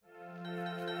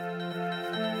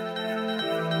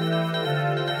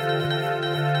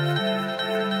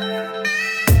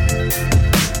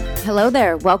Hello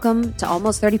there. Welcome to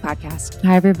Almost 30 Podcast.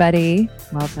 Hi, everybody.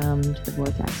 Welcome to the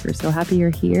Vortex. We're so happy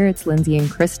you're here. It's Lindsay and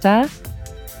Krista.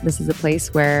 This is a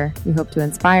place where we hope to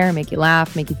inspire, make you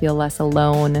laugh, make you feel less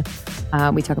alone.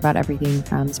 We talk about everything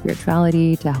from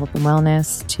spirituality to health and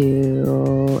wellness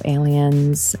to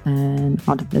aliens and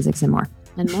quantum physics and more.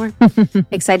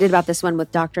 Excited about this one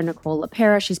with Dr. Nicole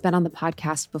LePera. She's been on the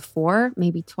podcast before,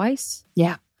 maybe twice.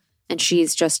 Yeah. And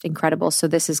she's just incredible. So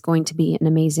this is going to be an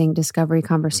amazing discovery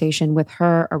conversation with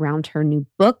her around her new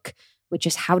book, which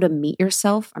is How to Meet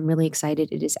Yourself. I'm really excited.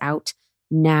 It is out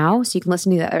now. So you can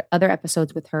listen to the other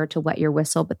episodes with her to wet your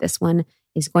whistle. But this one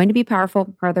is going to be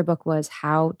powerful. Her other book was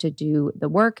How to Do the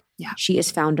Work. Yeah. She is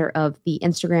founder of the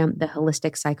Instagram, The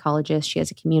Holistic Psychologist. She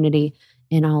has a community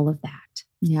and all of that.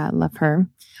 Yeah, I love her.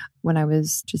 When I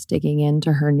was just digging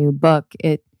into her new book,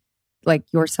 it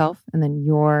like yourself and then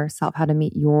yourself, how to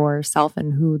meet yourself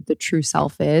and who the true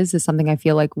self is something I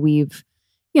feel like we've,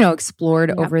 explored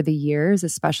over the years,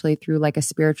 especially through like a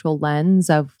spiritual lens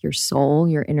of your soul,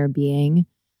 your inner being.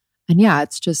 And yeah,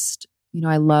 it's just,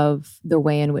 I love the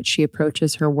way in which she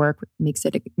approaches her work, makes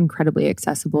it incredibly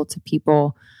accessible to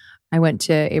people. I went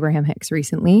to Abraham Hicks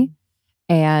recently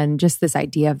and just this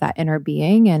idea of that inner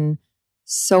being. And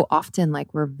so often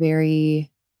like we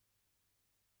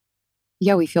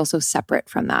feel so separate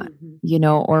from that,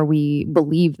 or we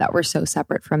believe that we're so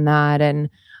separate from that and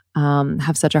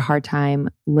have such a hard time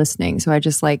listening. So I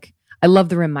love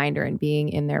the reminder and being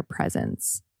in their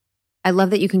presence. I love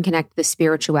that you can connect the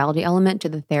spirituality element to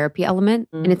the therapy element.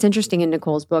 Mm-hmm. And it's interesting in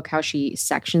Nicole's book how she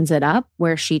sections it up,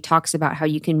 where she talks about how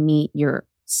you can meet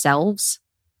yourselves,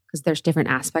 because there's different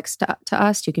aspects to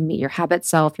us. You can meet your habit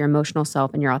self, your emotional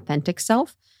self, and your authentic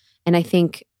self. And I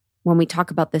think when we talk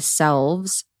about the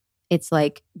selves, it's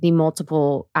like the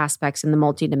multiple aspects and the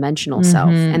multidimensional self.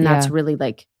 And that's really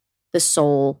like the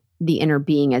soul, the inner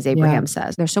being, as Abraham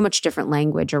says. There's so much different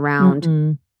language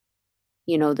around,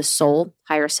 the soul,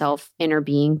 higher self, inner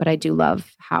being. But I do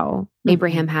love how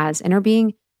Abraham has inner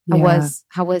being.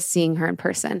 How was seeing her in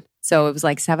person? So it was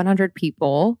like 700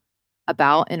 people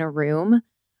about in a room,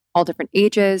 all different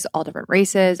ages, all different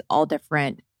races, all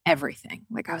different everything.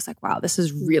 Like I was like, wow, this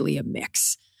is really a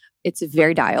mix. It's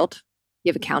very dialed. You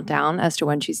have a countdown as to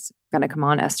when she's going to come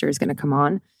on. Esther is going to come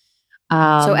on.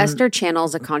 So Esther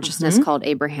channels a consciousness called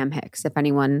Abraham Hicks, if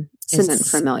anyone isn't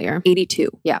familiar.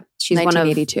 82. Yeah. She's one of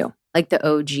 1982. Like the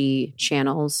OG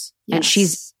channels. Yes. And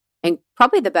she's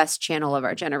probably the best channel of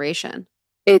our generation.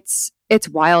 It's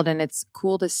wild and it's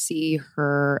cool to see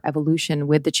her evolution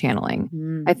with the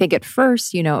channeling. I think at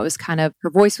first, it was kind of,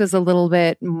 her voice was a little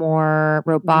bit more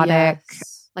robotic.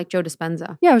 Yes. Like Joe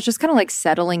Dispenza. Yeah, it was just kind of like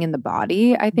settling in the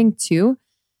body, I think, too.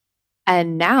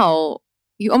 And now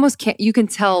you almost can't, you can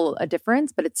tell a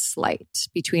difference, but it's slight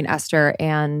between Esther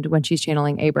and when she's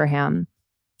channeling Abraham.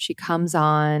 She comes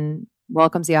on,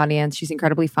 welcomes the audience. She's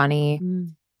incredibly funny.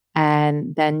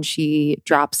 And then she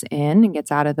drops in and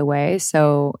gets out of the way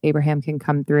so Abraham can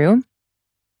come through.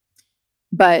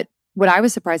 But what I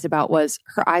was surprised about was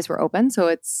her eyes were open. So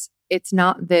it's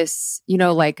not this,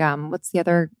 what's the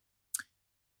other?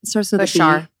 It starts with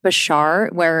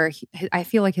Bashar, where I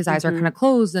feel like his eyes are kind of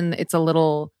closed and it's a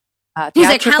little he's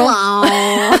like, hello.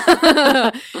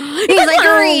 He's like,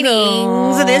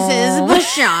 greetings. This is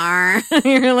Bashar.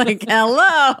 You're like,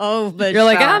 hello, Bashar. You're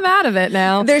like, I'm out of it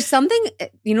now. There's something,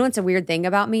 what's a weird thing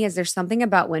about me is there's something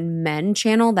about when men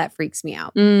channel that freaks me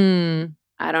out.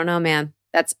 I don't know, man.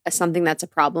 That's something that's a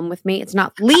problem with me. It's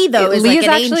not Lee, though. Lee is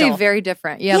like actually angel. very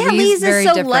different. Yeah, Lee's very is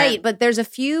so different. light, but there's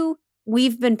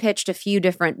we've been pitched a few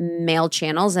different male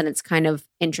channels and it's kind of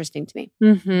interesting to me.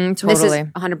 Totally. This is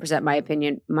 100% my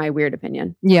opinion, my weird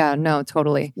opinion. Yeah, no,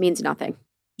 totally. It means nothing.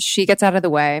 She gets out of the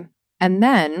way. And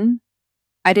then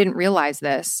I didn't realize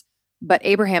this, but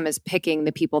Abraham is picking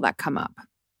the people that come up.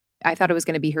 I thought it was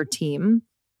going to be her team.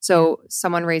 So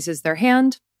someone raises their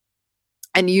hand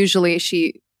and usually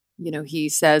he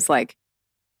says like,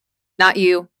 not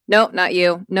you. No, not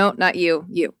you. No, not you.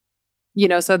 You.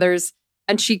 So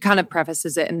and she kind of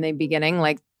prefaces it in the beginning,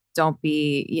 like, don't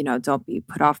be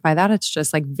put off by that. It's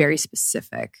just like very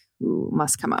specific who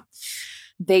must come up.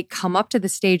 They come up to the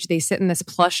stage, they sit in this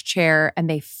plush chair and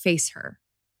they face her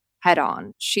head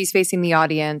on. She's facing the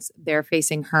audience, they're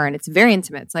facing her, and it's very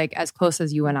intimate. It's like as close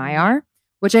as you and I are,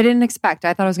 which I didn't expect.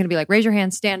 I thought it was going to be like, raise your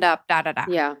hand, stand up, da, da, da.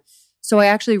 Yeah. So I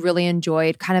actually really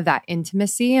enjoyed kind of that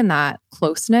intimacy and that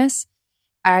closeness.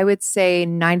 I would say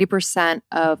 90%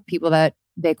 of people that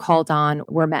they called on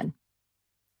were men.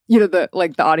 The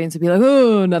audience would be like,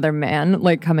 oh, another man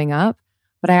like coming up.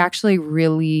 But I actually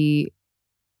really,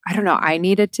 I don't know, I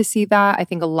needed to see that. I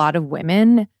think a lot of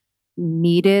women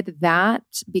needed that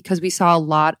because we saw a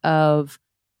lot of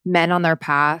men on their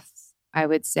path, I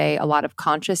would say a lot of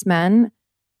conscious men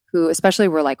who especially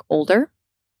were like older,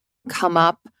 come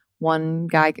up. One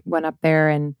guy went up there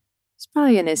and he's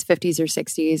probably in his 50s or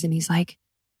 60s. And he's like,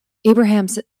 Abraham,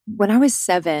 when I was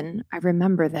 7, I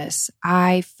remember this.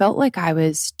 I felt like I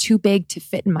was too big to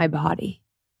fit in my body.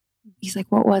 He's like,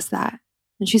 what was that?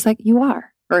 And she's like, you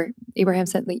are. Or Abraham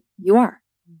said, like, you are.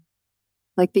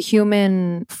 Like the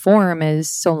human form is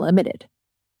so limited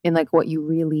in like what you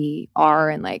really are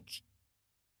and like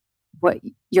what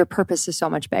your purpose is so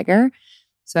much bigger.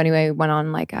 So anyway, went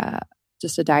on like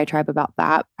just a diatribe about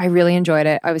that. I really enjoyed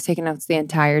it. I was taking notes the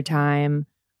entire time.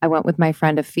 I went with my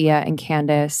friend Afia and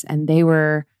Candace, and they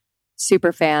were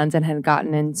super fans and had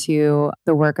gotten into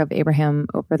the work of Abraham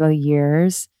over the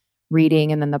years,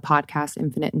 reading and then the podcast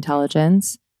Infinite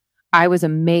Intelligence. I was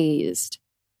amazed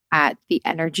at the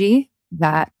energy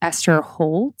that Esther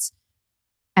holds.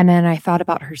 And then I thought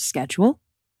about her schedule,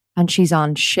 and she's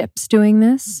on ships doing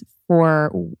this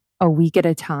for a week at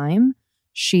a time.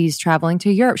 She's traveling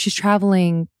to Europe. She's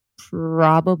traveling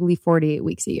probably 48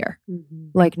 weeks a year.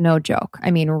 Like, no joke.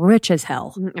 I mean, rich as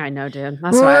hell. I know, dude.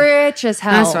 Rich as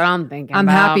hell. That's what I'm thinking. I'm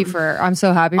so happy for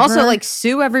also, her. like,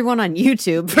 sue everyone on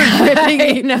YouTube for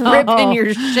ripping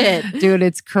your shit. Dude,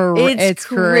 it's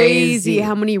crazy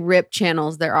how many rip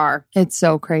channels there are. It's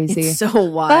so crazy. It's so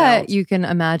wild. But you can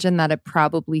imagine that it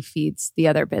probably feeds the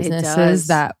other businesses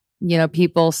that, you know,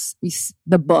 people,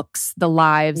 the books, the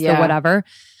lives, the whatever.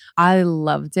 I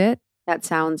loved it. That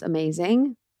sounds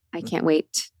amazing. I can't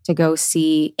wait to go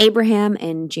see Abraham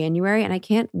in January. And I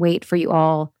can't wait for you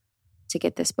all to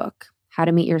get this book, How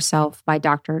to Meet Yourself by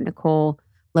Dr. Nicole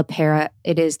LePera.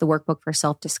 It is the workbook for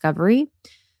self-discovery.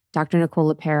 Dr.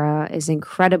 Nicole LePera is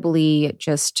incredibly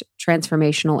just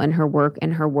transformational in her work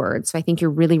and her words. So I think you're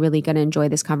really, really going to enjoy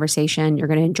this conversation. You're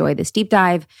going to enjoy this deep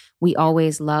dive. We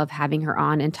always love having her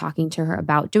on and talking to her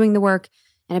about doing the work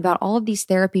and about all of these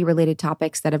therapy-related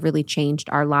topics that have really changed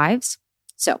our lives.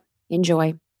 So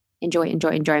enjoy. And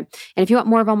if you want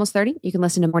more of Almost 30, you can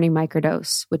listen to Morning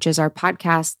Microdose, which is our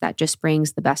podcast that just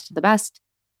brings the best of the best.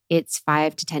 It's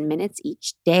 5 to 10 minutes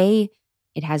each day.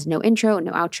 It has no intro,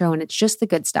 no outro, and it's just the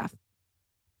good stuff.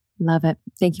 Love it.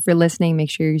 Thank you for listening. Make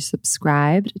sure you're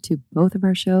subscribed to both of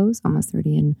our shows, Almost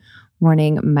 30 and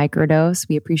Morning Microdose.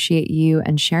 We appreciate you,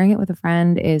 and sharing it with a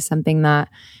friend is something that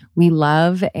we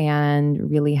love and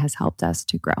really has helped us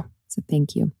to grow. So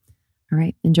thank you. All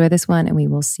right. Enjoy this one, and we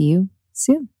will see you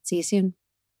soon. See you soon.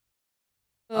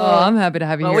 Oh, I'm happy to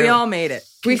have you here. We all made it.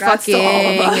 We Congrats fucking to all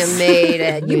of us. made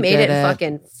it. You We made did it it.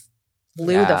 fucking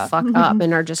blew the fuck up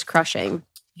and are just crushing.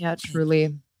 Yeah,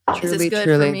 truly. Is this good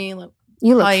for me? Look,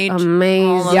 You look Height,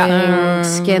 amazing. Yeah.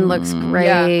 Skin looks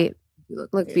great. you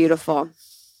Look beautiful.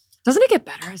 Doesn't it get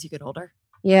better as you get older?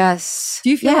 Yes. Do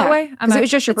you feel that way? Because it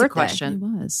was just your That's a birthday. question. It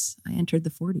was. I entered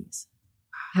the 40s.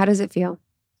 How does it feel?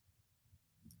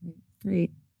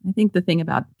 Great. I think the thing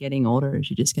about getting older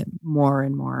is you just get more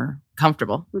and more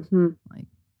comfortable. Mm-hmm. Like,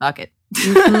 fuck it.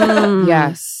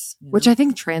 Yes. Yeah. Which I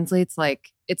think translates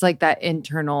it's like that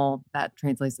internal, that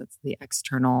translates that's the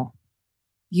external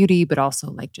beauty, but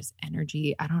also like just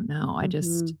energy. I don't know.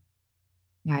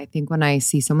 I think when I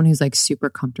see someone who's like super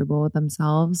comfortable with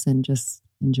themselves and just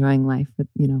enjoying life, for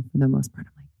the most part,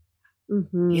 I'm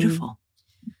like, beautiful.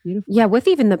 Beautiful. Yeah, with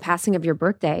even the passing of your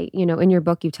birthday, in your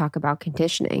book, you talk about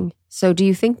conditioning. So do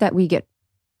you think that we get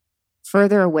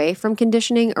further away from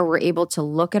conditioning, or we're able to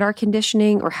look at our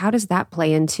conditioning, or how does that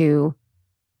play into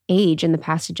age and the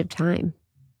passage of time?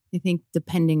 I think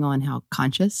depending on how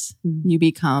conscious you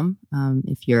become,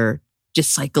 if you're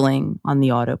just cycling on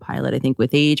the autopilot, I think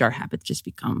with age, our habits just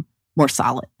become more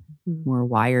solid, more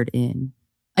wired in.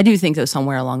 I do think, though,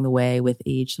 somewhere along the way with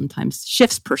age, sometimes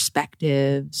shifts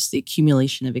perspectives, the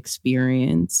accumulation of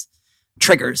experience,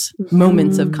 triggers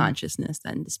moments of consciousness.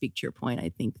 Then, to speak to your point, I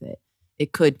think that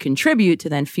it could contribute to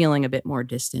then feeling a bit more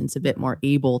distance, a bit more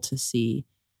able to see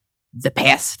the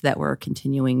past that we're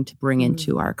continuing to bring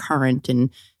into our current, and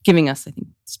giving us, I think,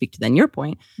 speak to then your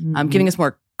point, giving us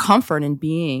more comfort in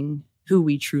being who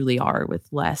we truly are with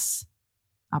less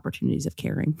opportunities of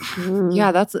caring.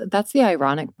 Yeah, that's the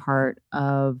ironic part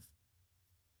of,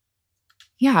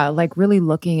 like really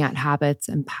looking at habits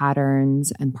and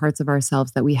patterns and parts of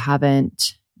ourselves that we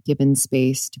haven't given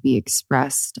space to be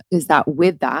expressed, is that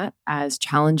with that, as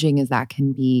challenging as that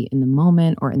can be in the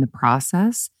moment or in the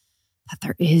process, that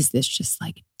there is this just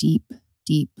like deep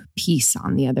peace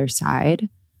on the other side.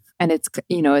 And it's,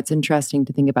 it's interesting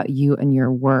to think about you and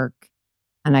your work.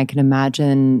 And I can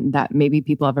imagine that maybe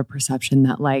people have a perception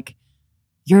that like,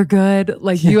 you're good,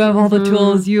 like you have all the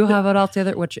tools, you have it all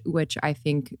together, which I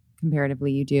think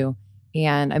comparatively you do.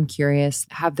 And I'm curious,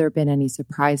 have there been any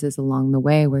surprises along the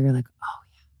way where you're like, oh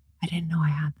yeah, I didn't know I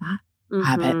had that?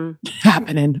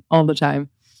 Happening all the time.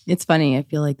 It's funny. I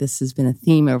feel like this has been a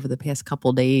theme over the past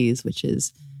couple days, which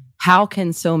is how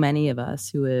can so many of us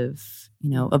who have,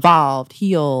 evolved,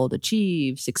 healed,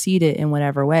 achieved, succeeded in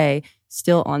whatever way,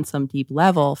 still on some deep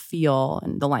level feel,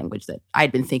 and the language that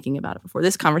I'd been thinking about it before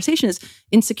this conversation is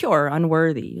insecure,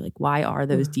 unworthy. Like, why are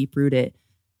those deep-rooted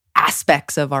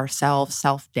aspects of ourselves,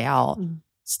 self-doubt,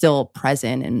 still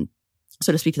present? And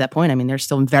so to speak to that point, I mean, there's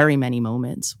still very many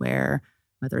moments where,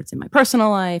 whether it's in my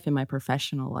personal life, in my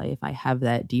professional life, I have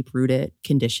that deep-rooted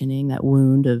conditioning, that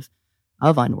wound of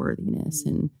unworthiness.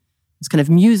 And I was kind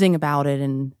of musing about it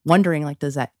and wondering, like,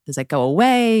 does that go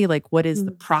away? Like, what is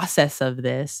the process of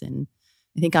this? And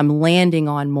I think I'm landing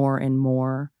on more and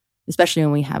more, especially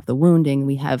when we have the wounding,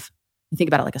 I think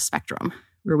about it like a spectrum,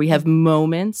 where we have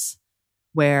moments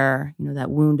where, that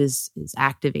wound is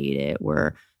activated,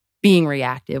 we're being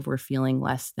reactive, we're feeling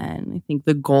less than. I think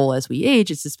the goal as we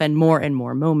age is to spend more and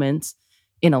more moments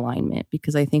in alignment,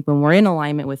 because I think when we're in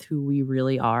alignment with who we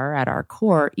really are at our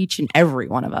core, each and every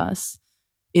one of us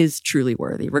is truly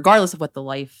worthy, regardless of what the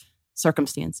life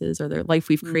circumstances or the life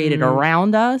we've created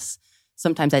around us.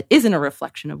 Sometimes that isn't a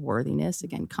reflection of worthiness,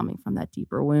 again, coming from that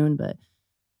deeper wound. But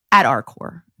at our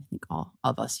core, I think all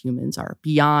of us humans are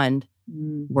beyond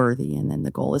worthy. And then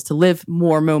the goal is to live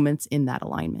more moments in that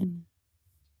alignment.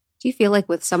 Do you feel like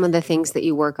with some of the things that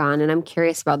you work on, and I'm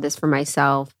curious about this for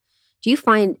myself, do you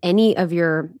find any of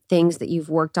your things that you've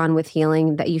worked on with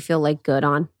healing that you feel like good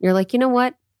on? You're like, you know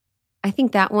what? I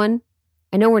think that one,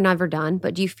 I know we're never done,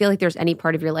 but do you feel like there's any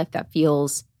part of your life that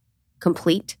feels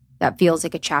complete, that feels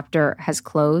like a chapter has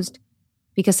closed?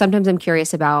 Because sometimes I'm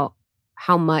curious about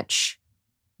how much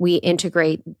we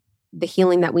integrate the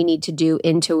healing that we need to do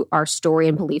into our story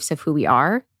and beliefs of who we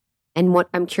are. And what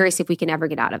I'm curious if we can ever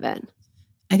get out of it.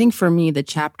 I think for me, the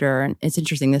chapter, and it's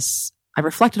interesting, I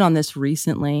reflected on this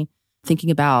recently,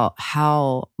 thinking about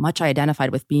how much I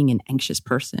identified with being an anxious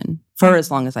person for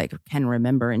as long as I can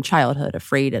remember in childhood,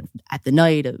 afraid at the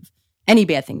night of any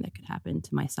bad thing that could happen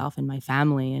to myself and my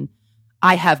family. And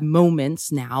I have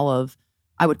moments now of,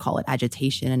 I would call it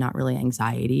agitation and not really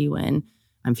anxiety, when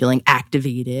I'm feeling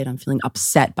activated, I'm feeling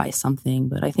upset by something.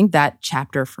 But I think that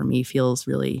chapter for me feels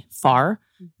really far.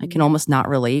 I can almost not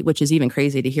relate, which is even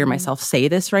crazy to hear myself say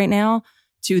this right now,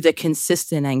 to the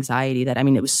consistent anxiety that,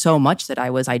 it was so much that I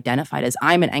was identified as,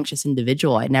 I'm an anxious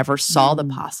individual. I never saw the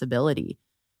possibility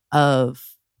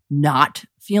of not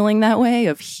feeling that way,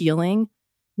 of healing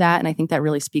that. And I think that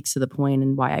really speaks to the point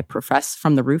and why I profess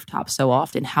from the rooftop so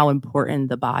often how important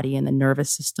the body and the nervous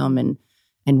system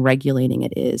and regulating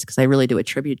it is. Because I really do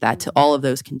attribute that to all of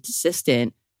those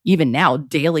consistent, even now,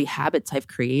 daily habits I've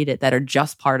created that are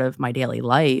just part of my daily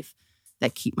life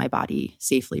that keep my body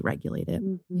safely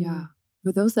regulated. Yeah.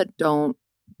 For those that don't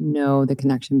know the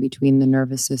connection between the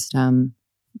nervous system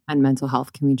and mental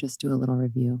health, can we just do a little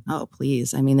review? Oh,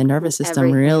 please. The nervous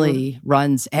system really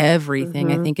runs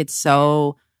everything. I think it's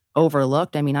so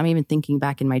overlooked. I'm even thinking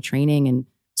back in my training, and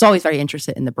it's always very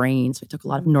interested in the brain. So I took a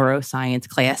lot of neuroscience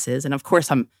classes. And of course,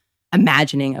 I'm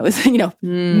imagining I was,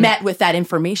 met with that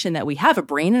information that we have a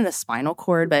brain and a spinal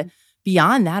cord. But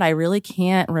beyond that, I really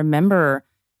can't remember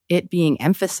it being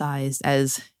emphasized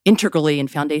as integrally and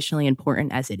foundationally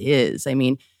important as it is.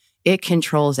 It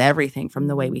controls everything from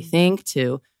the way we think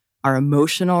to our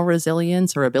emotional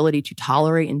resilience, our ability to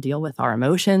tolerate and deal with our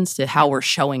emotions, to how we're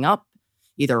showing up,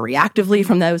 either reactively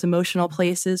from those emotional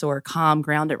places or calm,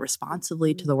 grounded,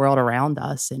 responsively to the world around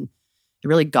us. And it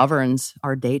really governs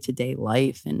our day-to-day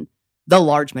life. And the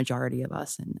large majority of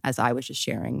us, and as I was just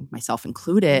sharing, myself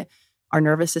included, our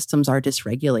nervous systems are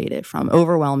dysregulated from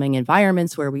overwhelming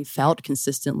environments where we felt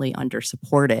consistently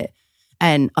under-supported.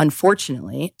 And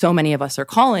unfortunately, so many of us are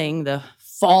calling the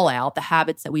fallout, the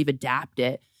habits that we've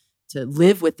adapted to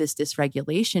live with this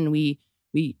dysregulation, we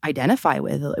identify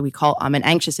with. We call, I'm an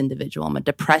anxious individual, I'm a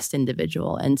depressed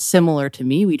individual. And similar to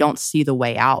me, we don't see the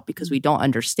way out because we don't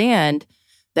understand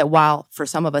that while for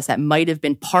some of us that might have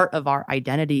been part of our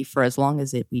identity for as long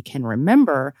as we can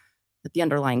remember, that the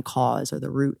underlying cause or the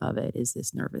root of it is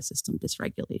this nervous system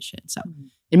dysregulation. So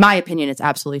in my opinion, it's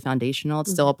absolutely foundational.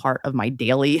 It's still a part of my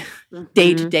daily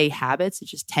day-to-day habits. It's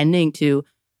just tending to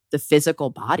the physical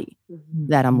body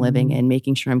that I'm living in,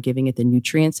 making sure I'm giving it the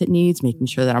nutrients it needs, making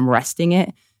sure that I'm resting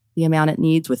it the amount it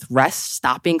needs. With rest,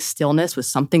 stopping, stillness was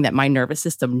something that my nervous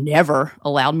system never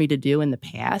allowed me to do in the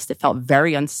past. It felt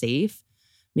very unsafe,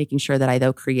 making sure that I,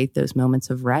 though, create those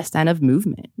moments of rest and of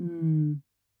movement.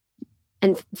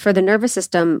 And for the nervous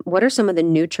system, what are some of the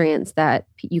nutrients that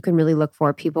you can really look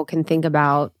for, people can think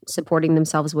about supporting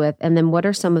themselves with? And then what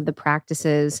are some of the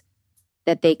practices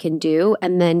that they can do?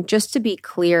 And then just to be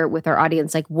clear with our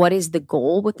audience, like what is the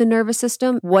goal with the nervous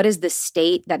system? What is the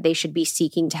state that they should be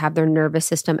seeking to have their nervous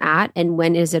system at? And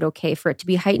when is it okay for it to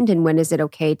be heightened? And when is it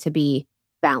okay to be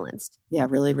balanced? Yeah,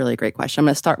 really, really great question. I'm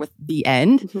going to start with the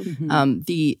end.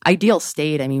 The ideal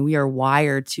state, I mean, we are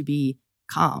wired to be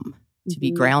calm, to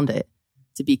be grounded,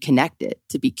 to be connected,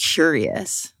 to be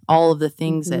curious. All of the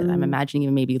things that I'm imagining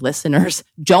even maybe listeners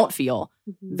don't feel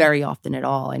very often at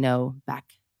all. I know back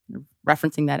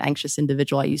referencing that anxious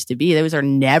individual I used to be, those are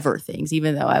never things,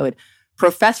 even though I would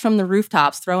profess from the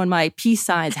rooftops, throwing my peace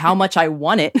signs, how much I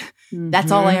want it.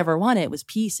 That's all I ever wanted was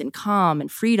peace and calm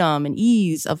and freedom and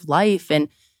ease of life. And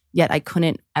yet I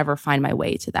couldn't ever find my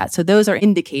way to that. So those are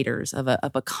indicators of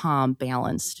a calm,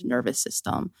 balanced nervous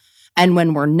system. And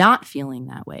when we're not feeling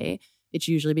that way, it's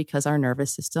usually because our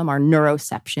nervous system, our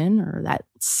neuroception, or that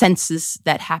senses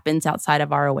that happens outside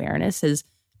of our awareness, has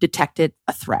detected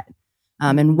a threat.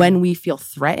 And when we feel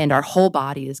threatened, our whole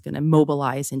body is going to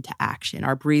mobilize into action.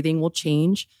 Our breathing will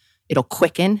change. It'll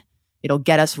quicken. It'll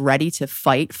get us ready to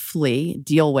fight, flee,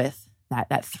 deal with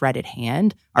that threat at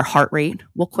hand. Our heart rate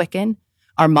will quicken.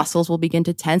 Our muscles will begin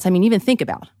to tense. I mean, even think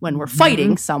about when we're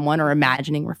fighting someone or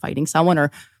imagining we're fighting someone, or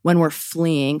when we're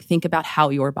fleeing, think about how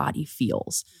your body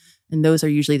feels. And those are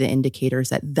usually the indicators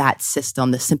that that system,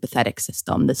 the sympathetic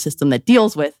system, the system that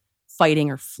deals with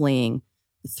fighting or fleeing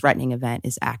the threatening event,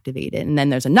 is activated. And then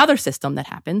there's another system that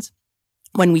happens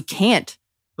when we can't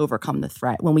overcome the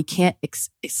threat, when we can't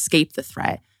escape the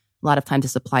threat. A lot of times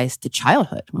this applies to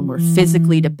childhood, when we're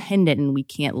physically dependent and we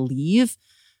can't leave.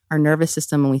 Our nervous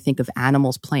system, when we think of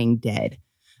animals playing dead,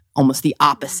 almost the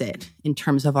opposite in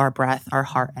terms of our breath, our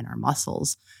heart, and our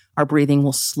muscles. Our breathing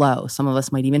will slow. Some of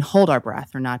us might even hold our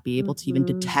breath or not be able to even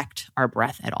detect our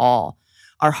breath at all.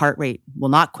 Our heart rate will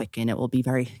not quicken. It will be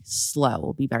very slow. It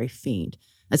will be very faint.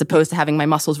 As opposed to having my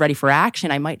muscles ready for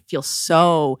action, I might feel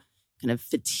so kind of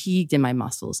fatigued in my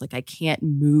muscles, like I can't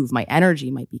move. My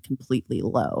energy might be completely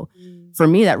low. For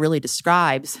me, that really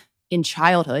describes in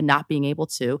childhood not being able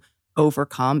to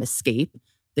overcome, escape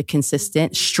the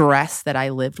consistent stress that I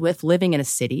lived with, living in a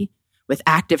city with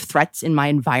active threats in my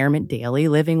environment daily,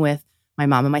 living with my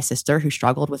mom and my sister who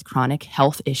struggled with chronic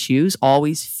health issues,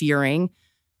 always fearing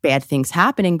bad things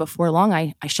happening. Before long,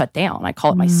 I shut down. I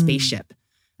call it my spaceship.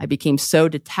 I became so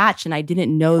detached and I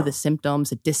didn't know the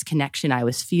symptoms, the disconnection I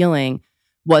was feeling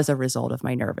was a result of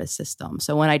my nervous system.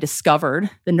 So when I discovered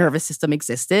the nervous system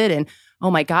existed and, oh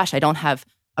my gosh, I don't have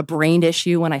a brain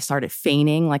issue when I started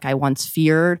feigning like I once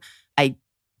feared, I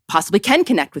possibly can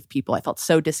connect with people. I felt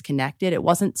so disconnected. It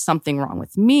wasn't something wrong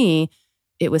with me.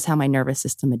 It was how my nervous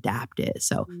system adapted.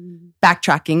 So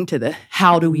backtracking to the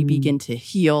how do we begin to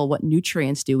heal? What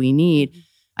nutrients do we need?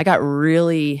 I got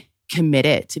really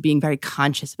committed to being very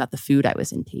conscious about the food I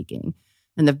was intaking.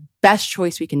 And the best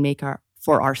choice we can make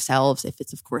for ourselves, if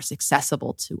it's, of course,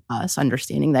 accessible to us,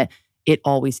 understanding that it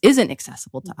always isn't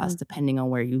accessible to us, depending on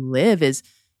where you live, is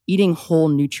eating whole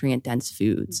nutrient-dense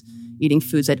foods, eating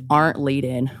foods that aren't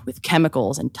laden with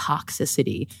chemicals and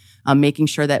toxicity, making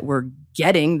sure that we're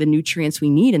getting the nutrients we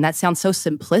need. And that sounds so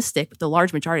simplistic, but the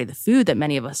large majority of the food that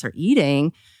many of us are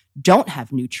eating don't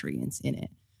have nutrients in it.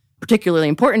 Particularly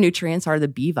important nutrients are the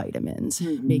B vitamins,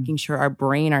 making sure our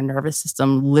brain, our nervous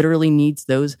system literally needs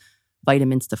those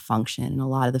vitamins to function. And a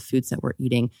lot of the foods that we're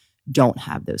eating don't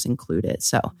have those included.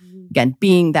 So again,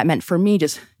 that meant for me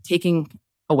just taking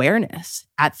awareness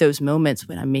at those moments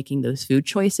when I'm making those food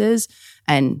choices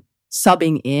and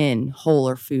subbing in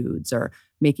wholer foods or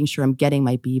making sure I'm getting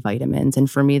my B vitamins. And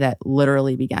for me, that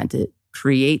literally began to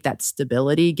create that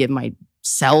stability, give my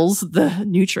cells the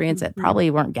nutrients that probably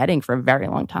weren't getting for a very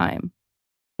long time.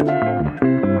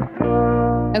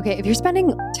 Okay, if you're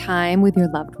spending time with your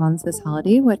loved ones this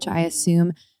holiday, which I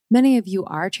assume many of you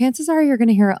are, chances are you're going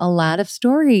to hear a lot of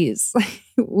stories.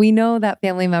 We know that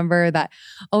family member that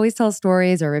always tells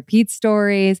stories or repeats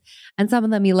stories, and some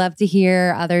of them you love to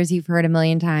hear, others you've heard a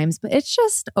million times, but it's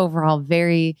just overall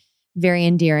very, very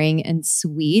endearing and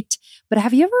sweet. But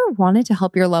have you ever wanted to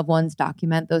help your loved ones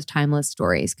document those timeless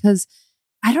stories? Because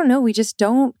I don't know, we just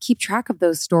don't keep track of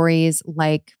those stories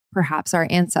like perhaps our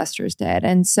ancestors did.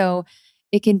 And so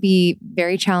it can be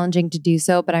very challenging to do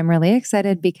so, but I'm really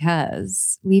excited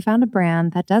because we found a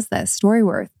brand that does this,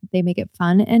 Storyworth. They make it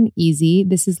fun and easy.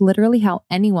 This is literally how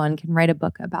anyone can write a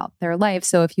book about their life.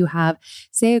 So if you have,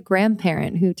 say, a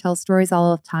grandparent who tells stories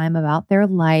all the time about their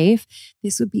life,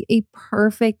 this would be a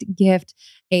perfect gift,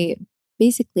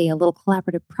 basically a little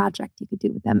collaborative project you could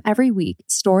do with them. Every week,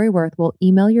 Storyworth will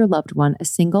email your loved one a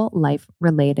single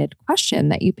life-related question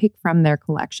that you pick from their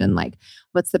collection, like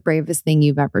what's the bravest thing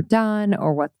you've ever done,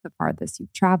 or what's the farthest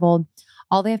you've traveled.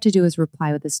 All they have to do is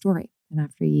reply with a story. And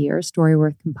after years,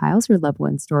 Storyworth compiles your loved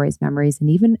one's stories, memories, and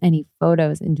even any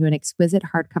photos into an exquisite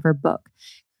hardcover book,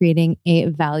 creating a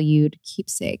valued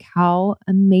keepsake. How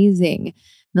amazing.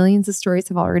 Millions of stories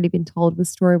have already been told with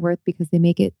Storyworth because they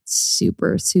make it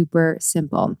super, super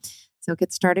simple. So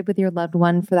get started with your loved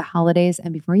one for the holidays,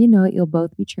 and before you know it, you'll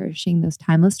both be cherishing those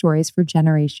timeless stories for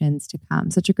generations to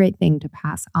come. Such a great thing to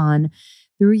pass on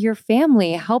through your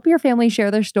family. Help your family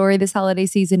share their story this holiday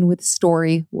season with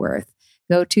Storyworth.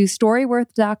 Go to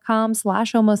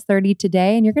storyworth.com/almost30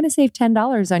 today, and you're going to save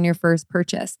 $10 on your first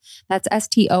purchase. That's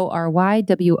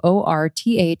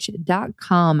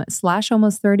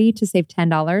STORYWORTH.com/almost30 to save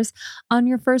 $10 on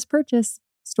your first purchase.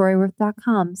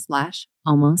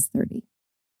 Storyworth.com/almost30.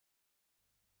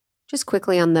 Just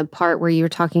quickly on the part where you were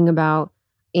talking about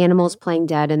animals playing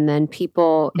dead, and then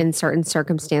people in certain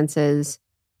circumstances,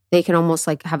 they can almost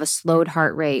like have a slowed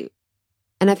heart rate.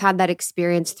 And I've had that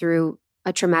experience through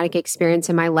a traumatic experience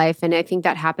in my life. And I think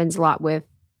that happens a lot with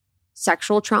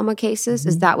sexual trauma cases.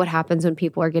 Is that what happens when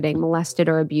people are getting molested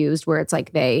or abused, where it's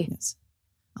like they... Yes.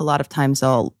 A lot of times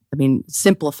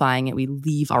simplifying it, we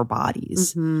leave our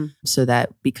bodies so that,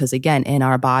 because again, in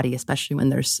our body, especially when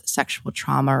there's sexual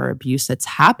trauma or abuse that's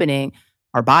happening,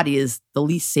 our body is the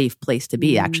least safe place to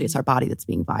be. Actually, it's our body that's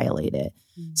being violated.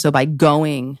 So by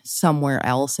going somewhere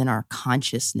else in our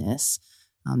consciousness,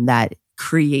 that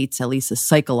creates at least a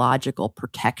psychological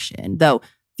protection. Though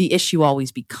the issue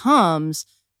always becomes,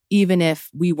 even if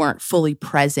we weren't fully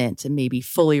present and maybe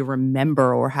fully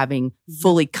remember or having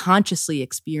fully consciously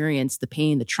experienced the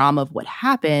pain, the trauma of what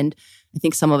happened, I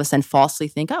think some of us then falsely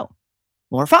think, oh,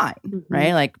 well, we're fine,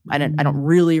 right? Like I don't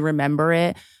really remember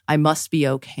it. I must be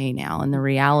okay now. And the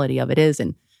reality of it is,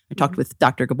 and I talked with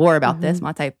Dr. Gabor about this,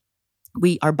 Mate,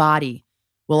 our body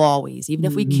will always, even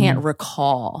if we can't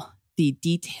recall the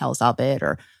details of it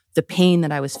or the pain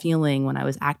that I was feeling when I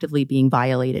was actively being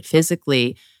violated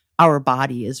physically, our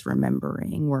body is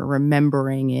remembering. We're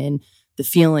remembering in the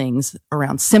feelings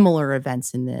around similar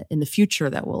events in the future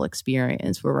that we'll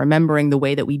experience. We're remembering the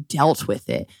way that we dealt with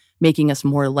it, making us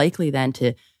more likely then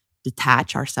to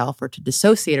detach ourselves or to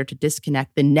dissociate or to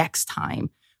disconnect the next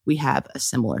time we have a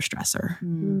similar stressor.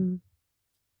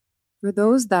 For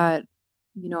those that,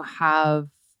 have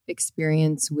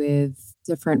experience with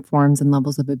different forms and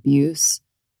levels of abuse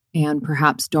and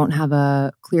perhaps don't have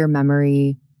a clear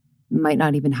memory, might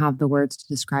not even have the words to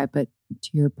describe, but to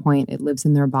your point, it lives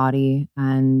in their body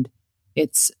and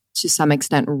it's to some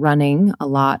extent running a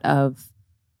lot of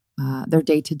their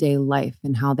day-to-day life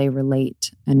and how they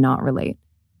relate and not relate.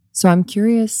 So I'm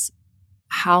curious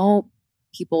how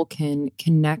people can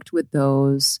connect with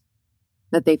those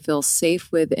that they feel safe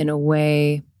with in a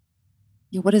way.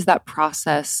 What is that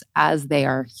process as they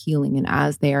are healing and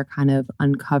as they are kind of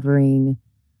uncovering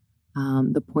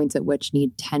the points at which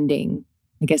need tending?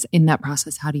 I guess in that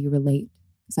process, how do you relate?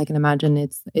 Because I can imagine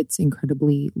it's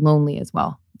incredibly lonely as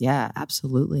well. Yeah,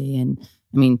 absolutely. And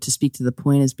I mean, to speak to the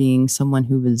point as being someone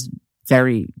who was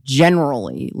very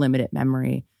generally limited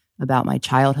memory about my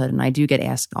childhood, and I do get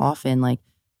asked often, like,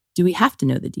 do we have to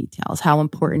know the details? How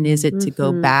important is it to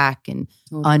go back and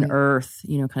unearth,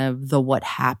 kind of the what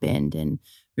happened and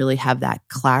really have that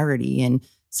clarity? And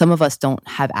some of us don't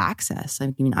have access.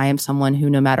 I mean, I am someone who,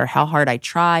 no matter how hard I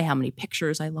try, how many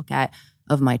pictures I look at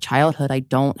of my childhood, I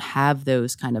don't have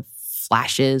those kind of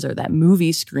flashes or that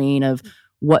movie screen of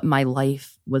what my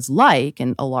life was like.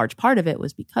 And a large part of it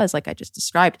was because, like I just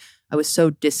described, I was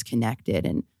so disconnected.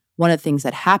 And one of the things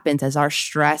that happens as our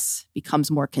stress becomes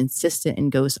more consistent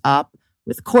and goes up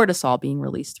with cortisol being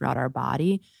released throughout our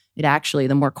body, it actually,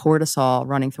 the more cortisol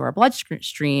running through our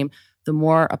bloodstream, the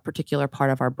more a particular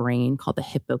part of our brain called the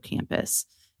hippocampus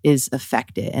is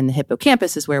affected. And the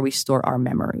hippocampus is where we store our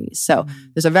memories. So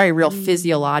there's a very real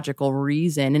physiological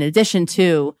reason, in addition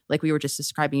to, like we were just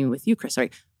describing with you, Chris,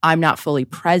 right? I'm not fully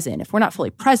present. If we're not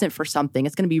fully present for something,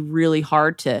 it's going to be really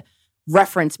hard to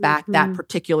reference back that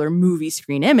particular movie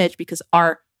screen image because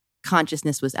our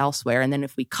consciousness was elsewhere. And then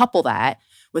if we couple that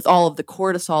with all of the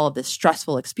cortisol of this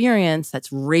stressful experience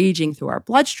that's raging through our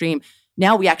bloodstream,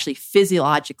 now we actually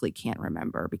physiologically can't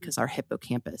remember because our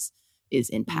hippocampus is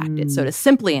impacted. So to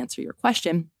simply answer your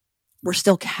question, we're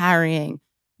still carrying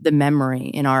the memory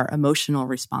in our emotional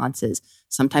responses,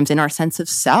 sometimes in our sense of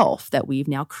self that we've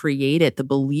now created, the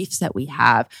beliefs that we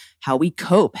have, how we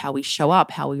cope, how we show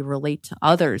up, how we relate to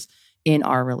others in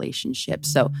our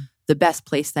relationships. So the best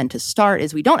place then to start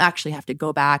is we don't actually have to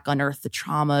go back, unearth the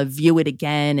trauma, view it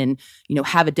again, and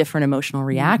have a different emotional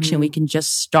reaction. We can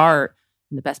just start.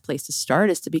 And the best place to start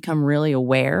is to become really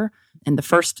aware. And the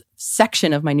first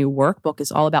section of my new workbook is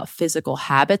all about physical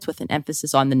habits with an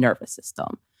emphasis on the nervous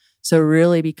system. So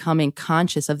really becoming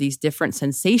conscious of these different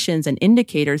sensations and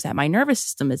indicators that my nervous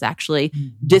system is actually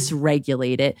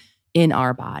dysregulated in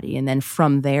our body. And then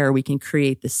from there, we can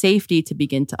create the safety to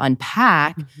begin to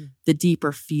unpack the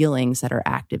deeper feelings that are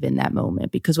active in that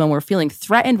moment. Because when we're feeling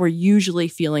threatened, we're usually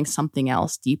feeling something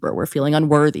else deeper. We're feeling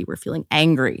unworthy. We're feeling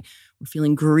angry. We're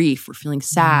feeling grief. We're feeling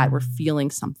sad. We're feeling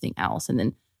something else. And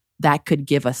then that could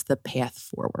give us the path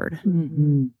forward.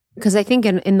 Because I think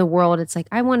in the world, it's like,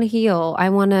 I want to heal. I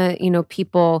want to,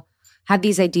 people have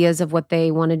these ideas of what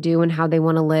they want to do and how they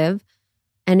want to live.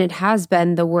 And it has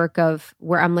been the work of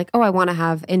where I'm like, oh, I want to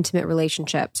have intimate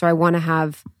relationships, or I want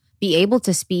to be able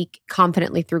to speak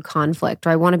confidently through conflict,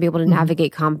 or I want to be able to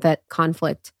navigate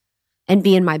conflict and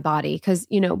be in my body. Because,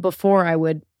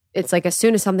 before it's like as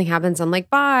soon as something happens, I'm like,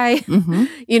 bye.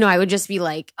 I would just be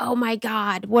like, oh my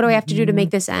God, what do I have to do to make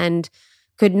this end?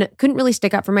 Couldn't really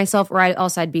stick up for myself, or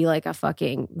I'd be like a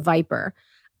fucking viper.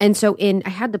 And so I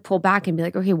had to pull back and be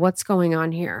like, okay, what's going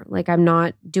on here? Like, I'm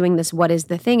not doing this. What is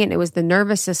the thing? And it was the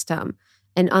nervous system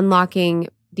and unlocking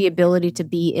the ability to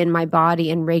be in my body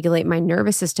and regulate my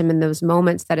nervous system in those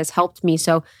moments that has helped me.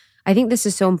 So I think this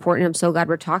is so important. I'm so glad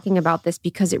we're talking about this,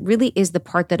 because it really is the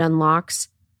part that unlocks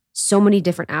so many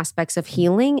different aspects of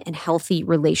healing and healthy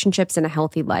relationships and a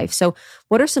healthy life. So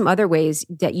what are some other ways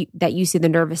that you see the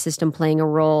nervous system playing a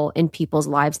role in people's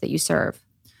lives that you serve?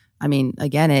 I mean,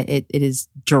 again, it is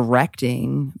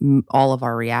directing all of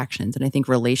our reactions. And I think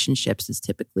relationships is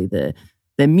typically the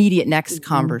immediate next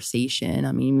conversation.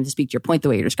 I mean, to speak to your point, the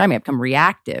way you're describing it, I become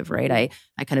reactive, right?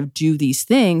 I kind of do these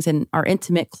things, and our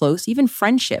intimate, close, even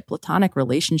friendship, platonic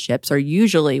relationships are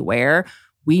usually where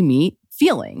we meet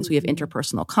feelings. We have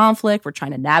interpersonal conflict. We're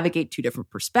trying to navigate two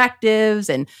different perspectives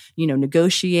and,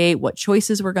 negotiate what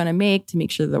choices we're going to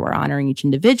make sure that we're honoring each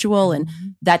individual. And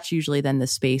that's usually then the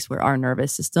space where our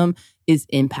nervous system is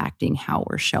impacting how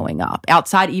we're showing up.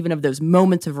 Outside even of those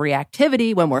moments of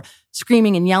reactivity when we're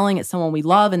screaming and yelling at someone we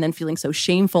love and then feeling so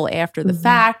shameful after the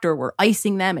fact, or we're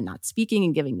icing them and not speaking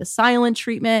and giving the silent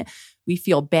treatment, we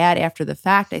feel bad after the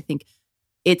fact. I think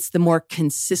it's the more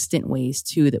consistent ways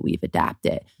too that we've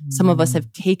adapted. Some of us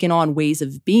have taken on ways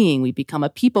of being. We become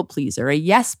a people pleaser, a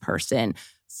yes person,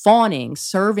 fawning,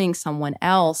 serving someone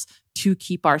else to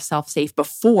keep ourselves safe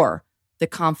before the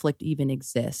conflict even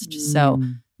exists. So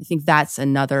I think that's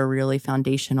another really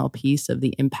foundational piece of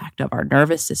the impact of our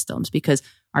nervous systems, because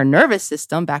our nervous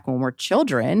system back when we're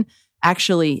children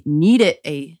actually needed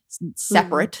a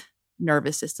separate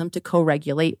nervous system to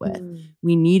co-regulate with.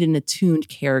 We need an attuned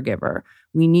caregiver.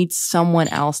 We need someone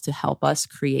else to help us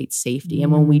create safety.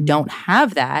 And when we don't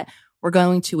have that, we're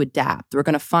going to adapt. We're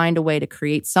going to find a way to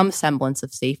create some semblance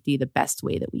of safety the best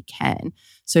way that we can.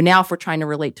 So now if we're trying to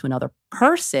relate to another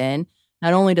person,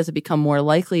 not only does it become more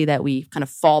likely that we kind of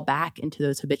fall back into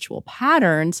those habitual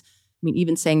patterns, I mean,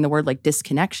 even saying the word like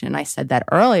disconnection, I said that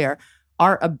earlier,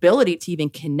 our ability to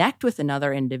even connect with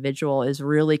another individual is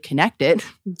really connected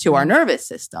to our nervous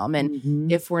system.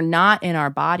 And if we're not in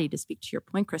our body, to speak to your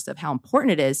point, Chris, of how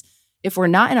important it is, if we're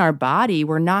not in our body, if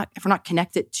we're not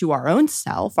connected to our own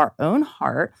self, our own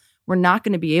heart, we're not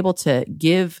going to be able to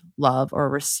give love or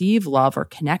receive love or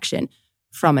connection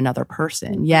from another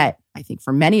person. Yet, I think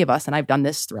for many of us, and I've done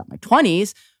this throughout my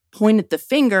 20s, pointed the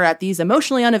finger at these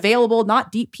emotionally unavailable,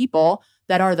 not deep people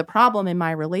that are the problem in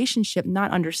my relationship,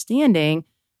 not understanding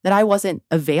that I wasn't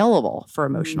available for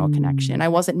emotional connection. I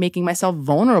wasn't making myself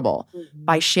vulnerable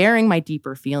by sharing my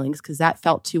deeper feelings because that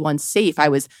felt too unsafe. I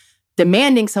was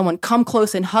demanding someone come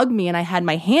close and hug me, and I had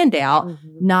my hand out,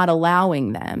 not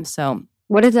allowing them. So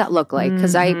what did that look like?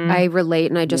 Because I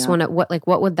relate, and I just want to,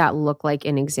 what would that look like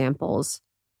in examples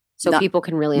so people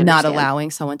can really understand? Not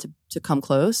allowing someone to come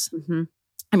close.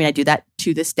 I mean, I do that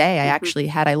to this day.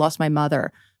 I lost my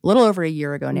mother a little over a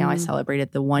year ago now. I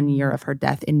celebrated the 1 year of her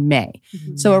death in May.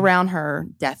 So around her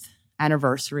death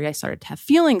anniversary, I started to have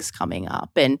feelings coming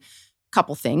up. And a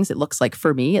couple things, it looks like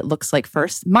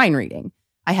first, mind reading.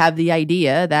 I have the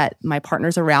idea that my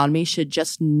partners around me should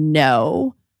just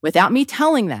know without me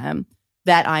telling them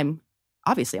that I'm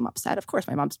upset. Of course,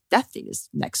 my mom's death date is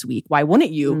next week. Why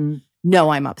wouldn't you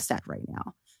know I'm upset right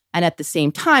now? And at the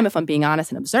same time, if I'm being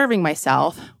honest and observing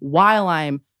myself, while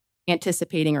I'm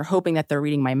anticipating or hoping that they're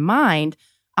reading my mind,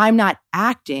 I'm not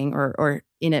acting or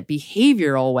in a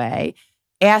behavioral way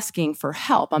asking for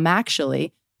help. I'm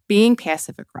actually being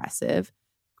passive aggressive,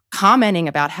 commenting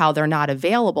about how they're not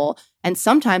available. And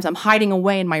sometimes I'm hiding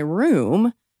away in my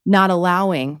room, not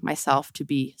allowing myself to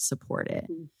be supported.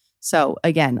 So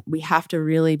again, we have to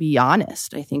really be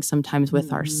honest, I think, sometimes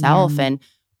with ourselves. And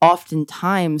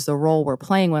oftentimes the role we're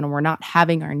playing when we're not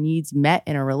having our needs met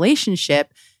in a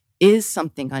relationship is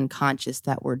something unconscious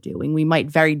that we're doing. We might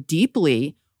very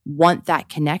deeply want that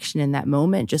connection in that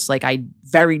moment, just like I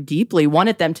very deeply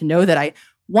wanted them to know that I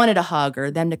wanted a hug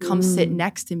or them to come sit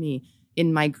next to me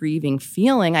in my grieving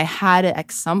feeling. I had to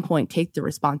at some point take the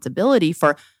responsibility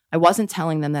for, I wasn't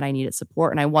telling them that I needed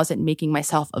support and I wasn't making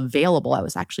myself available. I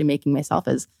was actually making myself,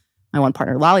 as my one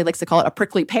partner, Lolly, likes to call it, a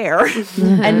prickly pear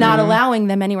and not allowing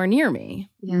them anywhere near me.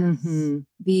 Yes. Mm-hmm.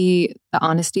 The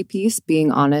honesty piece,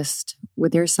 being honest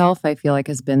with yourself, I feel like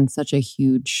has been such a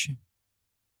huge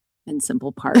and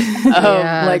simple part of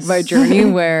like my journey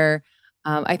where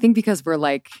I think because we're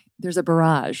like, there's a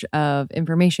barrage of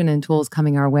information and tools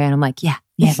coming our way. And I'm like, yeah,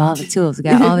 we have all the tools. We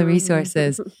got all the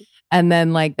resources. And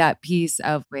then like that piece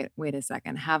of, wait a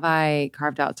second. Have I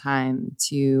carved out time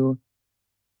to,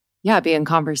 be in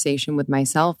conversation with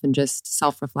myself and just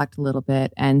self-reflect a little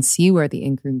bit and see where the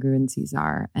incongruencies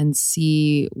are and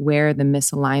see where the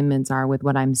misalignments are with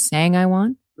what I'm saying I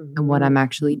want and what I'm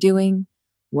actually doing,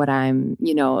 what I'm,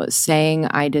 saying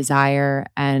I desire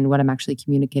and what I'm actually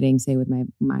communicating, say, with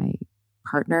my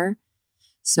partner.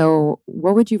 So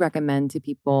what would you recommend to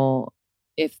people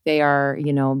if they are,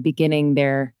 beginning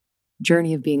their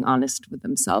journey of being honest with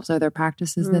themselves? Are there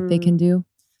practices that they can do?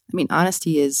 I mean,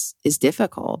 honesty is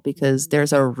difficult because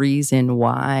there's a reason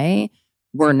why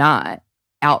we're not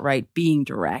outright being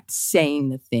direct, saying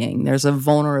the thing. There's a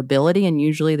vulnerability, and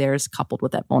usually there's coupled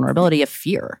with that vulnerability a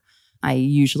fear. I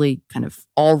usually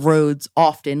all roads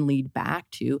often lead back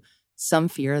to some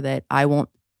fear that I won't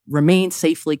remain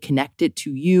safely connected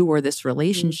to you or this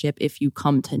relationship if you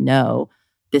come to know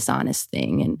this honest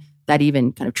thing. And that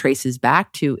even traces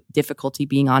back to difficulty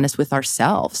being honest with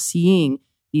ourselves, seeing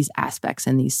these aspects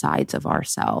and these sides of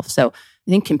ourselves. So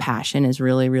I think compassion is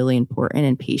really, really important,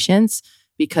 and patience,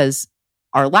 because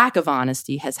our lack of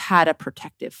honesty has had a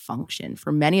protective function.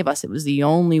 For many of us, it was the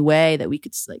only way that we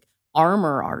could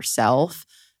armor ourselves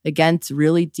against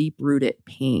really deep-rooted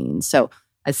pain. So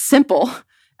as simple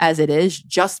as it is,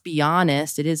 just be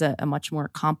honest. It is a much more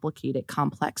complicated,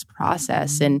 complex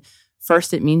process. And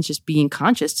first, it means just being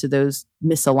conscious to those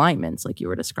misalignments, like you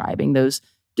were describing, those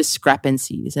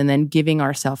discrepancies, and then giving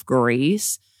ourselves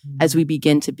grace as we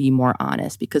begin to be more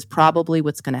honest, because probably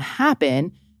what's going to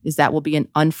happen is that will be an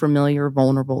unfamiliar,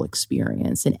 vulnerable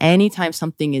experience. And anytime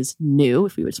something is new,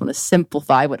 if we just want to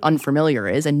simplify what unfamiliar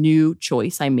is, a new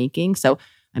choice I'm making. So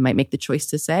I might make the choice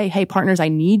to say, hey, partners, I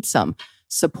need some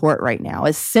support right now.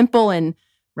 As simple and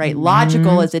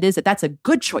logical as it is, that's a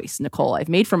good choice, Nicole, I've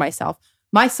made for myself.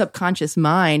 My subconscious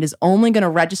mind is only going to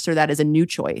register that as a new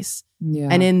choice. Yeah.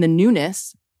 And in the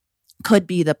newness could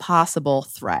be the possible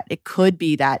threat. It could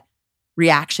be that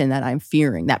reaction that I'm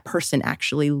fearing, that person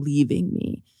actually leaving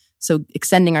me. So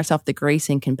extending ourselves the grace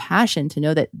and compassion to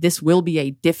know that this will be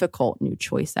a difficult new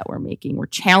choice that we're making. We're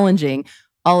challenging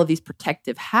all of these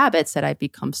protective habits that I've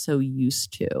become so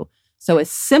used to. So as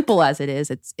simple as it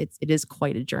is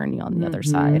quite a journey on the other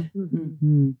side.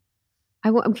 Mm-hmm.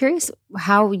 I'm curious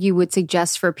how you would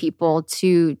suggest for people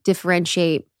to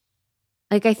differentiate.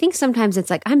 Like, I think sometimes it's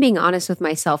like, I'm being honest with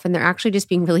myself and they're actually just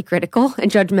being really critical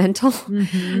and judgmental.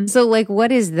 Mm-hmm. So like,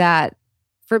 what is that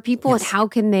for people? Yes. And how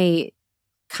can they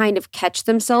kind of catch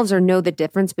themselves or know the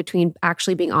difference between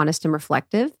actually being honest and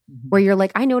reflective, where you're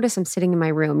like, I notice I'm sitting in my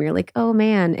room. You're like, oh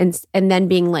man. And then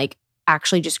being like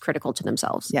actually just critical to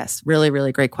themselves. Yes. Really,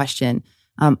 really great question.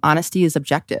 Honesty is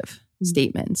objective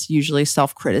statements. Usually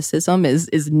self-criticism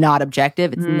is not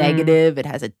objective. It's negative. It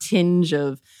has a tinge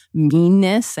of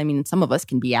meanness. I mean, some of us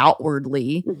can be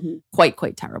outwardly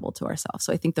quite terrible to ourselves.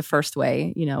 So I think the first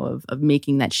way, of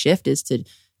making that shift is to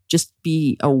just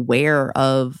be aware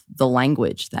of the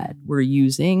language that we're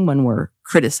using when we're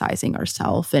criticizing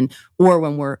ourselves or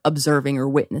when we're observing or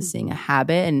witnessing a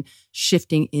habit, and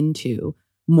shifting into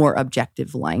more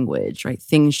objective language, right?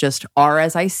 Things just are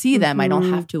as I see them. I don't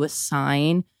have to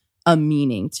assign a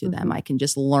meaning to them. I can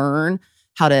just learn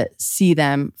how to see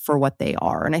them for what they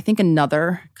are. And I think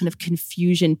another kind of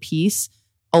confusion piece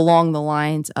along the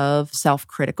lines of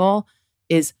self-critical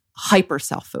is hyper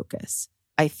self-focus.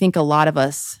 I think a lot of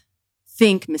us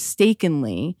think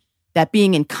mistakenly that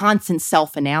being in constant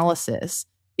self-analysis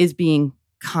is being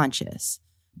conscious.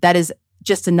 That is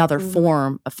just another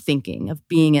form of thinking, of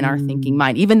being in our thinking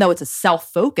mind. Even though it's a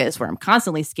self-focus where I'm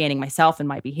constantly scanning myself and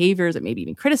my behaviors and maybe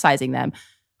even criticizing them,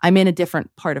 I'm in a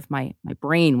different part of my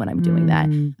brain when I'm doing that.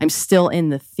 I'm still in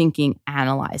the thinking,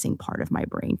 analyzing part of my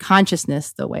brain.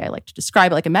 Consciousness, the way I like to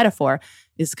describe it, like a metaphor,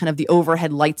 is kind of the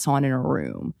overhead lights on in a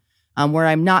room, where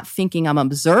I'm not thinking, I'm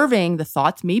observing the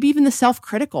thoughts, maybe even the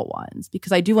self-critical ones,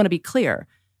 because I do want to be clear.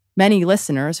 Many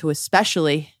listeners who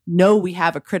especially know we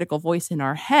have a critical voice in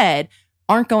our head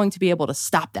aren't going to be able to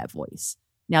stop that voice.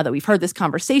 Now that we've heard this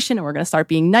conversation and we're going to start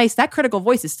being nice, that critical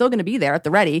voice is still going to be there at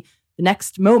the ready. the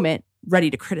next moment ready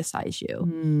to criticize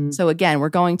you. So again, we're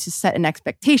going to set an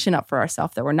expectation up for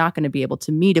ourselves that we're not going to be able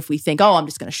to meet if we think, oh, I'm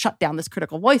just going to shut down this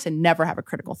critical voice and never have a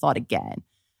critical thought again.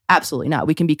 Absolutely not.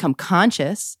 We can become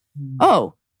conscious.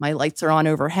 Oh, my lights are on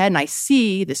overhead and I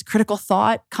see this critical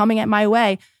thought coming at my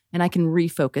way, and I can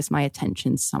refocus my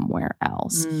attention somewhere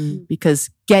else. Because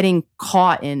getting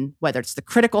caught in whether it's the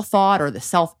critical thought or the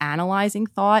self-analyzing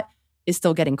thought is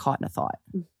still getting caught in a thought.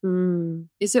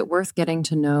 Is it worth getting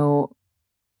to know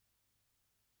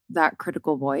that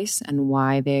critical voice and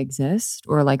why they exist,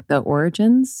 or like the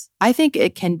origins? I think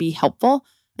it can be helpful.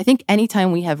 I think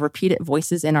anytime we have repeated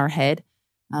voices in our head,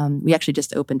 we actually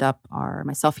just opened up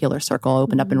my self-healer circle,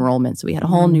 opened up enrollment. So we had a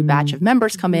whole new batch of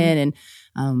members come in,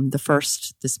 and the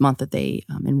first this month that they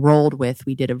enrolled with,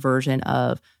 we did a version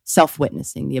of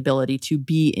self-witnessing, the ability to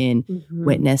be in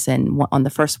witness. And on the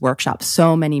first workshop,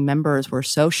 so many members were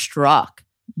so struck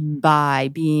by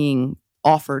being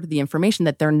offered the information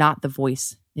that they're not the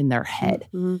voice in their head.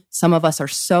 Some of us are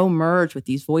so merged with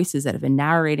these voices that have been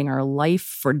narrating our life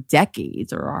for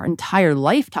decades or our entire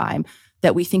lifetime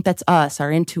that we think that's us,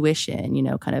 our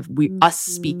intuition, kind of us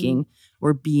speaking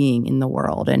or being in the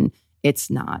world. And it's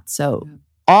not. So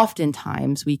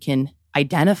oftentimes we can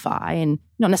identify, and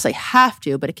you don't necessarily have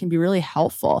to, but it can be really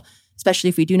helpful, especially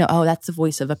if we do know, oh, that's the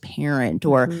voice of a parent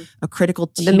or a critical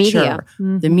teacher,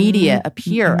 the media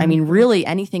appear. I mean, really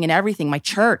anything and everything, my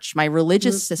church, my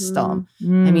religious system.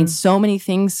 I mean, so many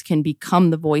things can become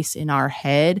the voice in our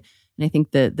head. And I think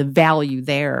the value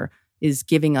there is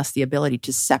giving us the ability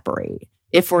to separate.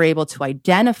 If we're able to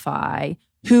identify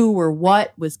who or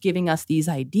what was giving us these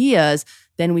ideas,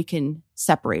 then we can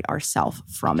separate ourselves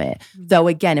from it. Though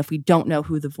again, if we don't know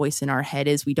who the voice in our head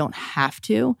is, we don't have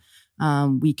to.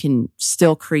 We can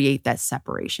still create that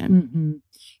separation.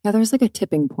 Yeah, there's like a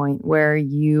tipping point where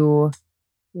I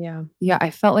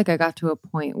felt like I got to a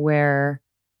point where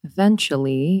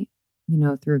eventually,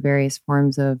 through various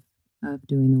forms of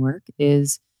doing the work,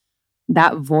 is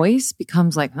that voice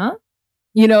becomes like, huh?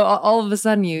 All of a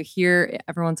sudden you hear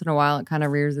every once in a while, it kind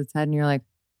of rears its head and you're like,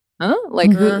 huh?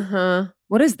 Like,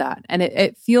 what is that? And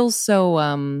it feels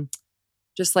so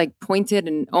just like pointed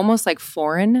and almost like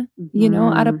foreign,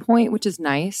 at a point, which is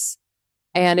nice.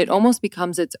 And it almost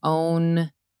becomes its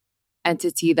own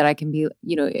entity that I can be,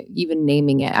 even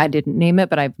naming it. I didn't name it,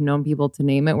 but I've known people to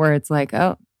name it, where it's like,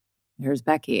 oh, there's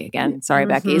Becky again. Sorry,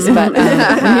 Becky's. But,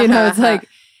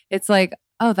 it's like,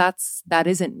 oh, that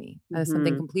isn't me. That is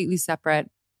something completely separate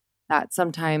that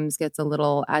sometimes gets a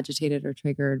little agitated or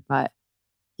triggered. But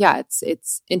yeah,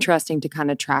 it's interesting to kind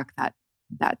of track that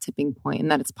tipping point, and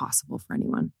that it's possible for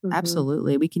anyone.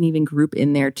 Absolutely. We can even group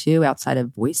in there too, outside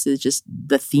of voices, just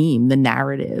the theme, the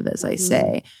narrative, as I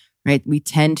say, right? We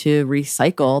tend to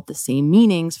recycle the same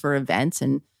meanings for events.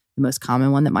 And the most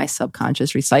common one that my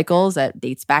subconscious recycles that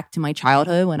dates back to my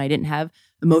childhood when I didn't have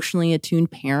emotionally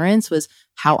attuned parents was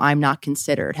how I'm not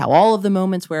considered, how all of the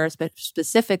moments where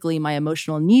specifically my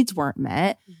emotional needs weren't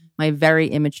met, my very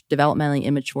developmentally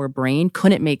immature brain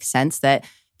couldn't make sense that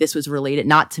this was related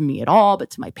not to me at all, but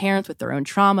to my parents with their own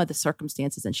trauma, the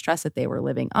circumstances and stress that they were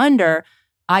living under.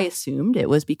 I assumed it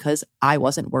was because I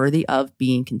wasn't worthy of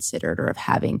being considered or of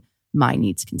having my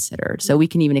needs considered. So we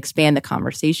can even expand the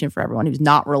conversation for everyone who's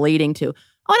not relating to,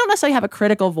 I don't necessarily have a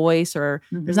critical voice, or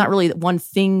there's not really one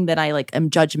thing that I am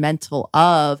judgmental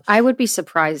of. I would be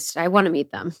surprised. I want to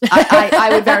meet them. I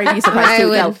would very be surprised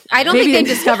too. I don't think they've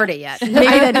discovered it yet. Maybe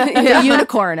the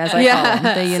unicorn, as I call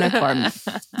them, the unicorn.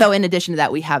 So in addition to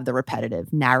that, we have the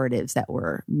repetitive narratives that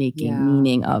we're making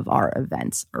meaning of our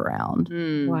events around.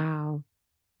 Wow.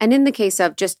 And in the case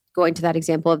of just going to that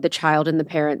example of the child and the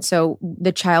parent, so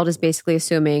the child is basically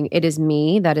assuming it is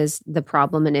me that is the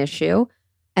problem and issue.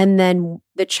 And then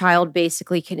the child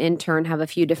basically can in turn have a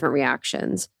few different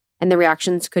reactions. And the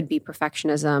reactions could be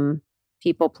perfectionism,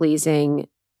 people pleasing,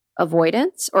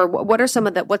 avoidance, or what are some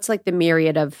of what's like the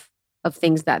myriad of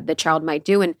things that the child might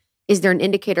do? And is there an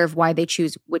indicator of why they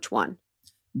choose which one?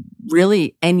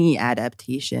 Really any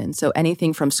adaptation. So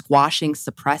anything from squashing,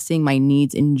 suppressing my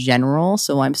needs in general.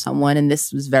 So I'm someone, and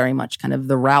this was very much kind of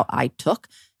the route I took,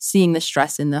 seeing the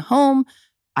stress in the home.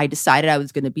 I decided I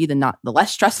was going to be the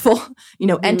less stressful,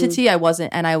 entity. I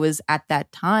wasn't, and I was at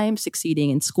that time succeeding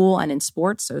in school and in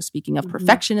sports. So speaking of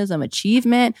perfectionism,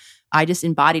 achievement, I just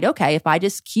embodied, okay, if I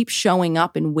just keep showing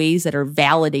up in ways that are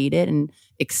validated and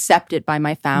accepted by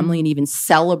my family and even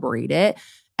celebrate it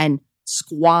and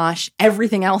squash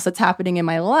everything else that's happening in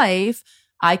my life,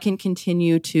 I can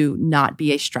continue to not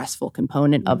be a stressful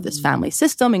component of this family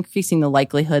system, increasing the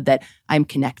likelihood that I'm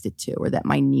connected to or that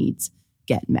my needs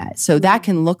get met. So that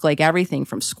can look like everything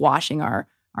from squashing our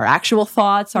our actual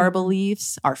thoughts, our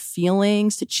beliefs, our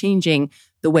feelings, to changing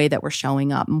the way that we're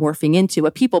showing up, morphing into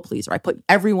a people pleaser. I put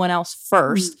everyone else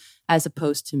first as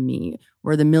opposed to me,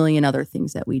 or the million other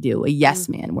things that we do. A yes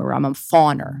man, where I'm a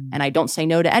fawner and I don't say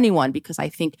no to anyone because I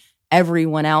think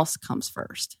everyone else comes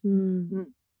first.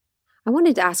 I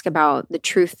wanted to ask about the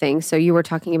truth thing. So you were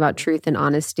talking about truth and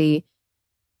honesty.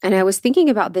 And I was thinking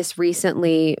about this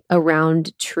recently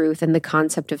around truth and the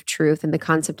concept of truth and the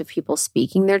concept of people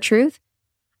speaking their truth.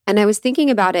 And I was thinking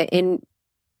about it in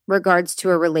regards to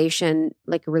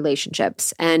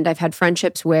relationships. And I've had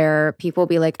friendships where people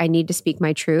be like, I need to speak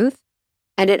my truth.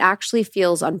 And it actually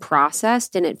feels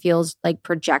unprocessed and it feels like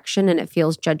projection and it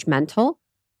feels judgmental.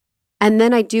 And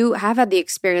then I have had the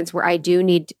experience where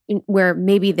where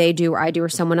maybe they do or I do or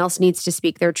someone else needs to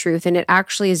speak their truth. And it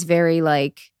actually is very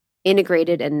like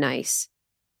integrated and nice.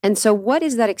 And so what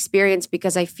is that experience?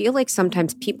 Because I feel like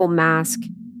sometimes people mask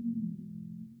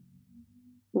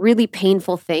really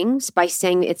painful things by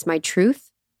saying it's my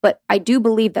truth. But I do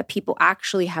believe that people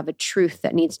actually have a truth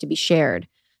that needs to be shared.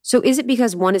 So is it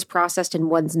because one is processed and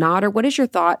one's not? Or what is your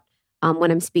thought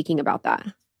when I'm speaking about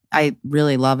that? I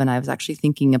really love, and I was actually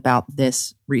thinking about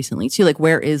this recently too, like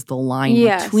where is the line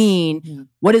between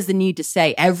what is the need to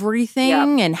say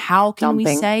everything and how can we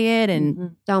say it?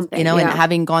 And, Dumping, and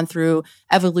having gone through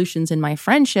evolutions in my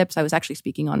friendships, I was actually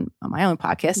speaking on my own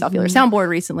podcast, Cellular Soundboard,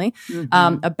 recently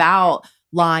about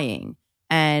lying.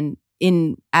 And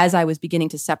as I was beginning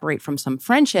to separate from some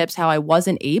friendships, how I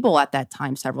wasn't able at that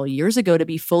time several years ago to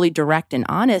be fully direct and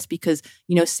honest because,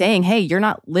 saying, hey, you're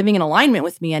not living in alignment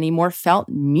with me anymore felt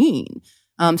mean.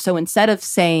 So instead of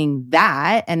saying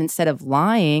that and instead of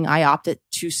lying, I opted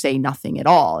to say nothing at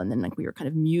all. And then we were kind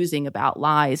of musing about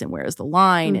lies and where is the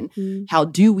line and how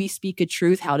do we speak a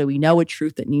truth? How do we know a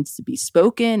truth that needs to be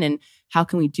spoken? And how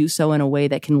can we do so in a way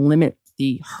that can limit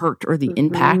the hurt or the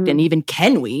impact? And even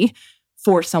can we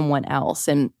for someone else?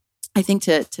 And I think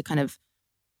to kind of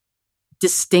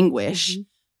distinguish,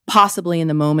 possibly in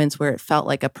the moments where it felt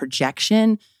like a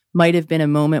projection, might have been a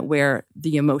moment where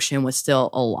the emotion was still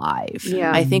alive.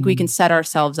 Yeah. I think we can set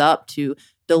ourselves up to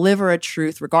deliver a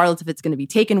truth, regardless if it's going to be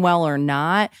taken well or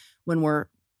not, when we're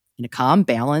in a calm,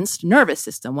 balanced nervous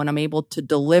system, when I'm able to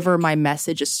deliver my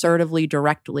message assertively,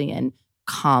 directly, and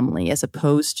calmly, as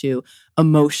opposed to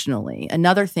emotionally.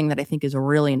 Another thing that I think is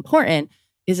really important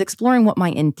is exploring what my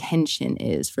intention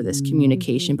is for this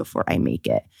communication before I make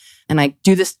it. And I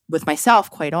do this with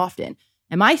myself quite often.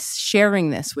 Am I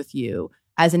sharing this with you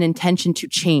as an intention to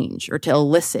change or to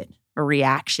elicit a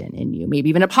reaction in you, maybe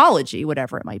even apology,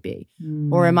 whatever it might be?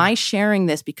 Or am I sharing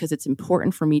this because it's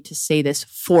important for me to say this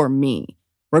for me,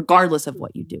 regardless of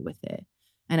what you do with it?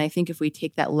 And I think if we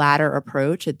take that latter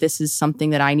approach, that this is something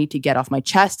that I need to get off my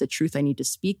chest, a truth I need to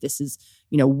speak. This is,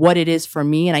 what it is for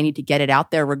me, and I need to get it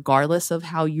out there regardless of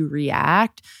how you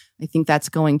react. I think that's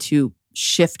going to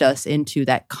shift us into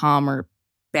that calmer,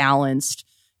 balanced,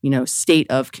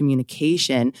 state of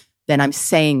communication. Then I'm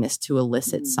saying this to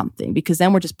elicit something, because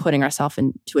then we're just putting ourselves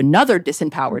into another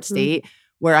disempowered state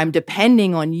where I'm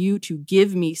depending on you to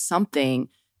give me something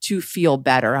to feel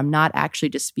better. I'm not actually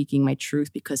just speaking my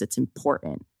truth because it's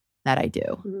important that I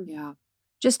do. Yeah.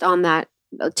 Just on that,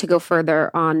 to go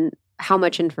further on how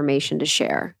much information to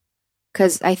share,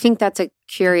 because I think that's a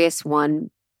curious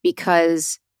one,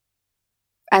 because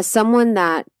as someone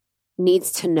that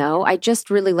needs to know, I just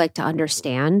really like to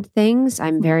understand things.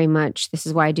 I'm very much, this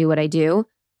is why I do what I do.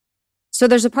 So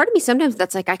there's a part of me sometimes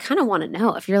that's like, I kind of want to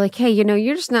know if you're like, hey,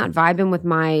 you're just not vibing with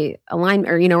my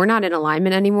alignment, or, we're not in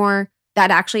alignment anymore. That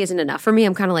actually isn't enough for me.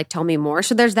 I'm kind of like, tell me more.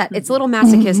 So there's that, it's a little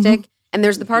masochistic. And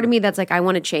there's the part of me that's like, I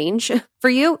want to change for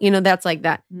you. That's like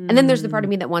that. And then there's the part of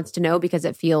me that wants to know because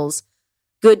it feels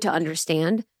good to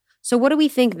understand. So what do we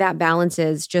think that balance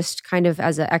is, just kind of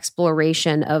as an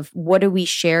exploration of what do we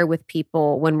share with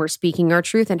people when we're speaking our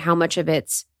truth, and how much of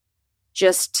it's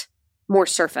just more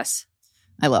surface?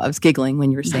 I was giggling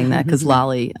when you were saying that, because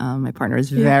Lolly, my partner, is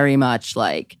very much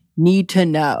like, need to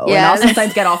know. Yes. And I'll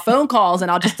sometimes get off phone calls and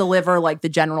I'll just deliver like the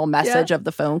general message of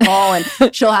the phone call,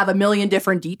 and she'll have a million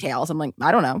different details. I'm like,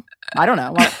 I don't know.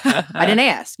 Well, I didn't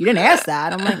ask. You didn't ask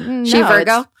that. I'm like, no, she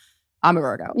Virgo? I'm a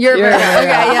Virgo. You're a Virgo. Okay,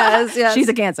 yes. She's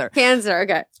a Cancer.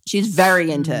 Okay. She's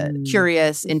very into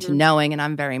curious, into knowing, and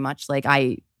I'm very much like,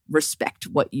 I respect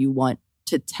what you want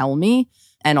to tell me.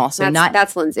 And also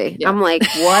that's Lindsay. Yeah. I'm like,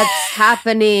 what's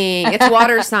happening? It's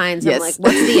water signs. I'm like,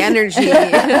 what's the energy?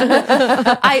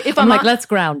 If I'm like, let's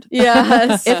ground.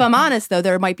 Yes. If I'm honest, though,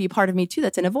 there might be part of me too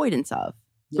that's an avoidance of.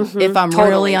 If I'm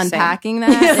really unpacking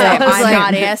that, I'm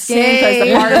not asking, because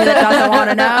the part of me that doesn't want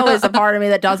to know is the part of me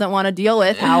that doesn't want to deal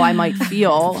with how I might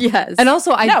feel. Yes. And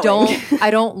also,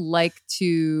 I don't like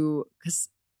to, because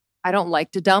I don't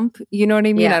like to dump. You know what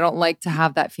I mean? Yeah. I don't like to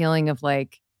have that feeling of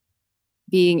like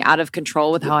being out of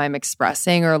control with how I'm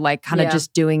expressing or like kind of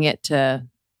just doing it to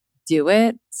do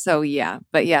it. So yeah,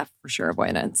 but yeah, for sure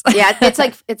avoidance. Yeah,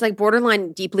 it's like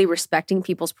borderline deeply respecting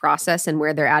people's process and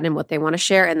where they're at and what they want to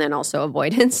share, and then also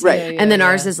avoidance. Right. And then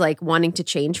ours is like wanting to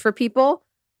change for people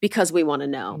because we want to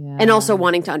know and also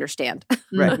wanting to understand.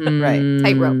 Right. Right.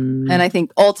 Tightrope. And I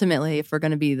think ultimately, if we're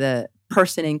going to be the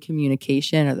person in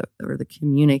communication or the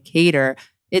communicator,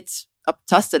 it's up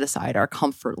to us to decide our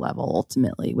comfort level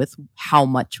ultimately with how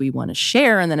much we want to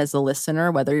share. And then as a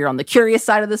listener, whether you're on the curious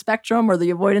side of the spectrum or the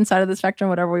avoidance side of the spectrum,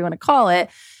 whatever we want to call it,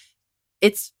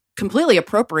 it's completely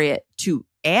appropriate to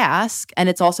ask. And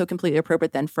it's also completely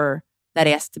appropriate then for that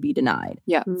ask to be denied.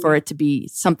 Yeah. For it to be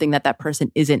something that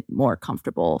person isn't more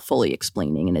comfortable fully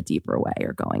explaining in a deeper way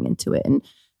or going into it. And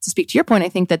to speak to your point, I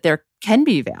think that there can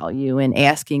be value in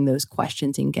asking those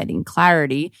questions and getting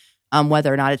clarity.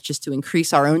 Whether or not it's just to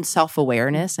increase our own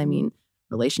self-awareness. I mean,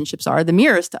 relationships are the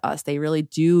mirrors to us. They really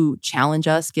do challenge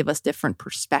us, give us different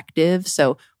perspectives.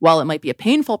 So while it might be a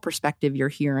painful perspective you're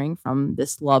hearing from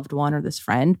this loved one or this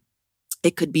friend,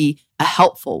 it could be a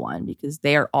helpful one because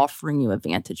they are offering you a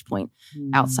vantage point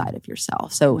outside of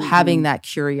yourself. So having that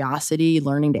curiosity,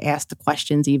 learning to ask the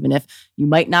questions, even if you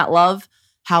might not love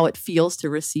how it feels to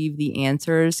receive the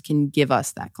answers, can give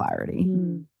us that clarity.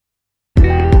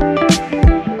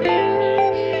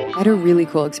 I had a really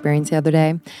cool experience the other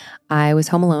day. I was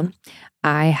home alone.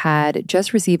 I had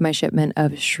just received my shipment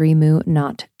of Shreemu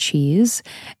Not cheese,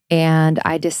 and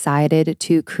I decided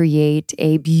to create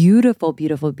a beautiful,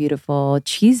 beautiful, beautiful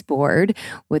cheese board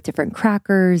with different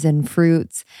crackers and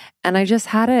fruits. And I just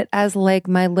had it as like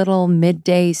my little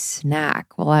midday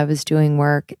snack while I was doing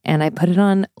work. And I put it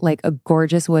on like a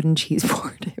gorgeous wooden cheese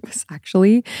board. It was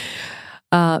actually...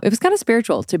 it was kind of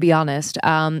spiritual, to be honest.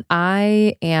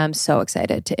 I am so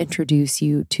excited to introduce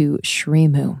you to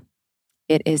Shreemu.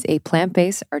 It is a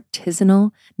plant-based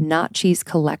artisanal not cheese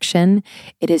collection.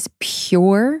 It is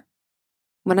pure.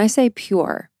 When I say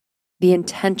pure, the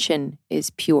intention is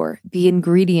pure. The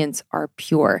ingredients are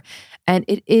pure. And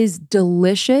it is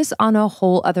delicious on a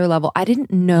whole other level. I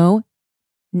didn't know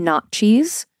not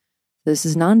cheese, this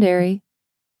is non-dairy,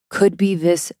 could be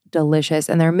this delicious.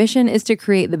 And their mission is to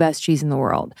create the best cheese in the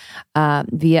world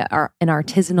via an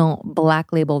artisanal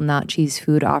black label not cheese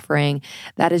food offering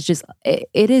that is just, it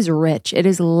is rich, it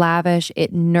is lavish,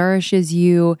 it nourishes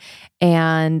you.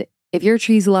 And if you're a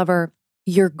cheese lover,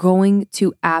 you're going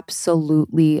to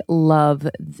absolutely love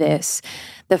this.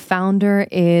 The founder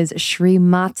is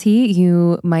Shrimati.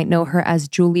 You might know her as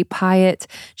Julie Pyatt.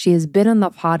 She has been on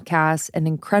the podcast, an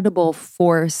incredible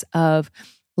force of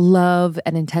love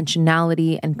and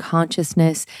intentionality and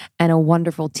consciousness, and a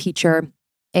wonderful teacher.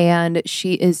 And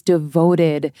she is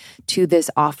devoted to this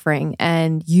offering.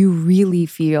 And you really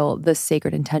feel the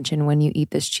sacred intention when you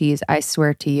eat this cheese. I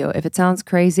swear to you, if it sounds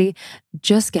crazy,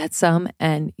 just get some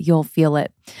and you'll feel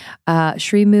it.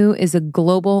 Shreemu is a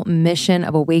global mission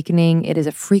of awakening. It is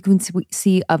a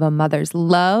frequency of a mother's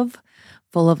love,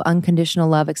 full of unconditional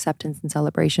love, acceptance, and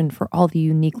celebration for all the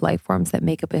unique life forms that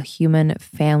make up a human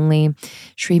family.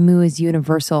 Shreemu is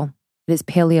universal. It is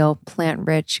paleo,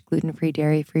 plant-rich, gluten-free,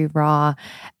 dairy-free, raw.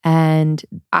 And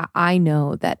I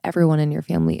know that everyone in your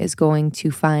family is going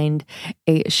to find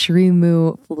a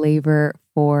Shreemu flavor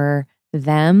for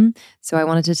them. So I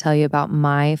wanted to tell you about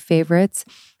my favorites.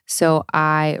 So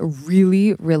I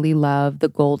really, really love the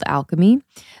Gold Alchemy.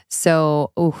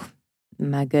 So, oh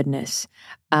my goodness.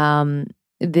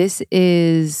 This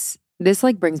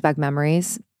like brings back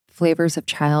memories, flavors of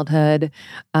childhood,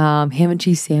 ham and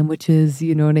cheese sandwiches,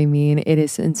 you know what I mean? It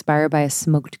is inspired by a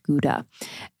smoked Gouda.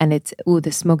 And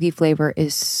the smoky flavor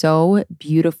is so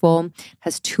beautiful. It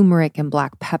has turmeric and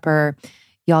black pepper.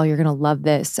 Y'all, you're going to love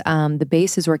this. The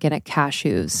base is organic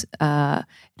cashews.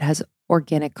 It has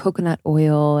organic coconut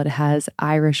oil. It has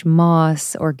Irish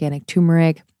moss, organic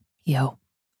turmeric. Yo,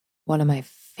 one of my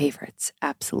favorites.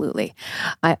 Absolutely.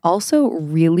 I also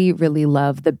really, really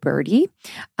love the birdie.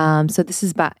 So this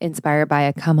is inspired by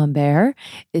a camembert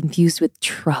infused with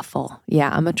truffle. Yeah,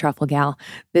 I'm a truffle gal.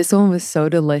 This one was so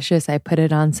delicious. I put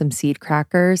it on some seed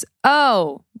crackers.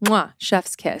 Oh, mwah,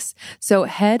 chef's kiss. So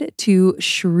head to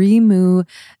shreemu.com.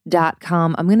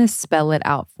 I'm going to spell it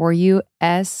out for you.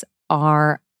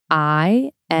 SRIMU.com.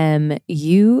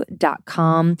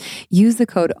 Use the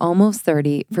code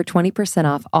almost30 for 20%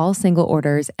 off all single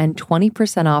orders and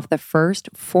 20% off the first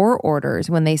 4 orders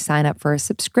when they sign up for a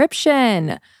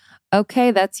subscription.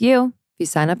 Okay, that's you. If you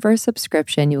sign up for a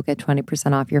subscription, you'll get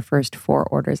 20% off your first 4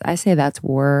 orders. I say that's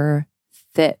worth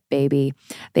fit, baby.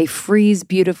 They freeze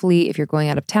beautifully. If you're going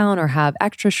out of town or have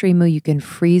extra Shrimu, you can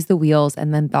freeze the wheels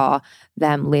and then thaw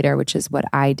them later, which is what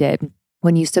I did.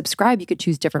 When you subscribe, you could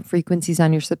choose different frequencies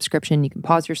on your subscription. You can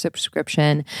pause your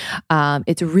subscription.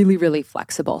 It's really, really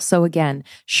flexible. So again,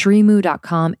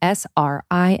 Shrimu.com, SRIMU.com.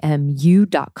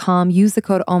 Use the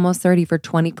code almost30 for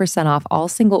 20% off all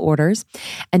single orders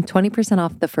and 20%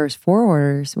 off the first 4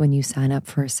 orders when you sign up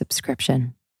for a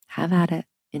subscription. Have at it.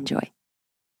 Enjoy.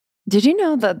 Did you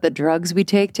know that the drugs we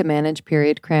take to manage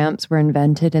period cramps were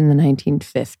invented in the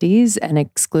 1950s and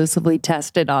exclusively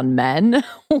tested on men?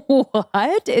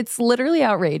 What? It's literally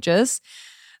outrageous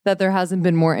that there hasn't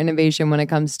been more innovation when it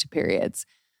comes to periods.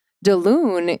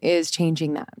 Daloon is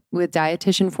changing that with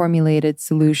dietitian formulated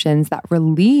solutions that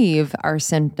relieve our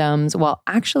symptoms while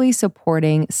actually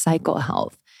supporting cycle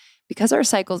health. Because our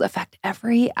cycles affect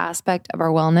every aspect of our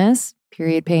wellness,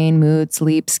 period pain, mood,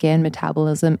 sleep, skin,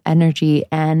 metabolism, energy,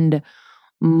 and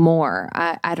more.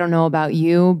 I don't know about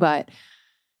you, but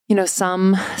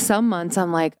some months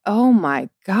I'm like, oh my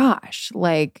gosh,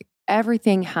 like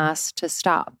everything has to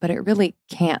stop, but it really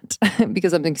can't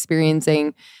because I'm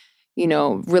experiencing,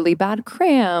 really bad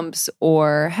cramps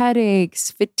or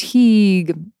headaches,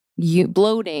 fatigue,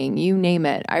 bloating, you name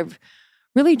it. I've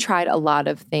really tried a lot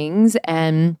of things,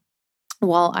 and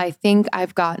while I think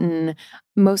I've gotten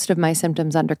most of my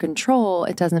symptoms under control,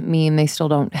 it doesn't mean they still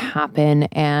don't happen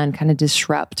and kind of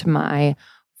disrupt my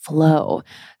flow.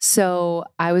 So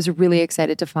I was really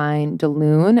excited to find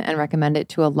Daloon and recommend it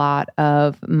to a lot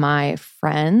of my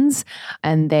friends,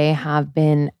 and they have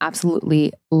been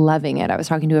absolutely loving it. I was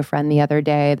talking to a friend the other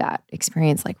day that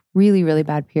experienced like really, really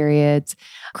bad periods,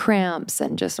 cramps,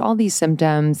 and just all these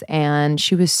symptoms, and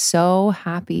she was so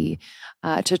happy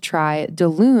to try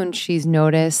Daloon. She's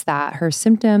noticed that her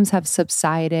symptoms have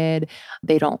subsided.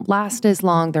 They don't last as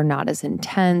long. They're not as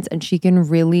intense, and she can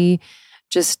really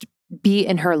just be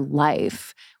in her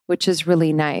life, which is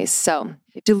really nice. So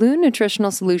Daloon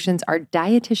Nutritional Solutions are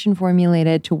dietitian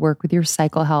formulated to work with your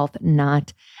cycle health,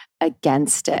 not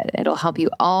against it. It'll help you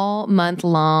all month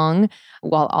long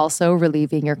while also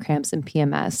relieving your cramps and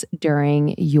PMS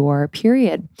during your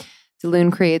period.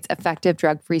 Daloon creates effective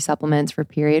drug-free supplements for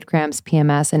period cramps,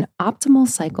 PMS, and optimal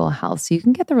cycle health. So you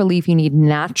can get the relief you need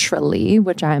naturally,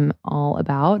 which I'm all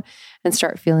about, and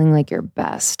start feeling like your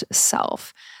best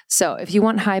self. So if you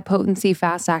want high-potency,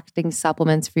 fast-acting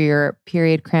supplements for your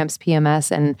period cramps,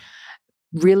 PMS, and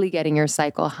really getting your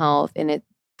cycle health in its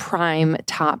prime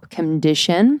top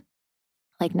condition,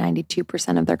 like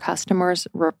 92% of their customers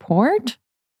report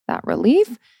that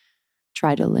relief,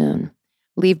 try Daloon.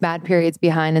 Leave bad periods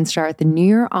behind and start the new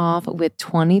year off with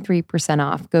 23%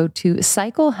 off. Go to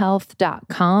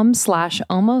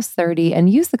cyclehealth.com/almost30 and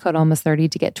use the code almost30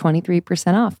 to get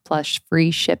 23% off plus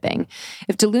free shipping.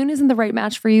 If Daloon isn't the right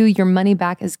match for you, your money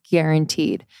back is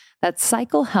guaranteed. That's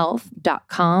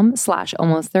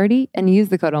cyclehealth.com/almost30 and use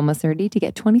the code almost30 to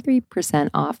get 23%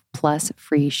 off plus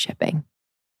free shipping.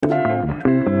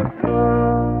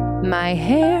 My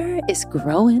hair is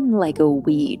growing like a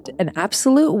weed, an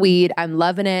absolute weed. I'm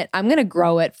loving it. I'm going to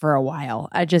grow it for a while.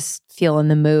 I just feel in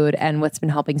the mood. And what's been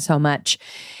helping so much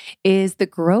is the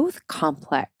Growth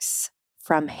Complex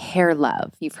from Hair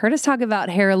Love. You've heard us talk about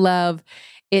Hair Love.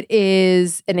 It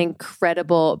is an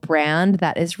incredible brand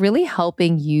that is really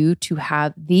helping you to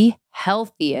have the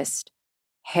healthiest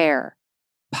hair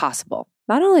possible.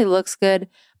 Not only looks good,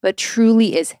 but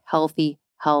truly is healthy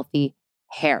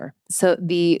hair. So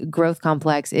the Growth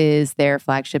Complex is their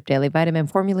flagship daily vitamin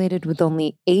formulated with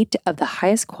only 8 of the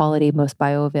highest quality, most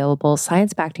bioavailable,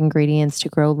 science-backed ingredients to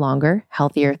grow longer,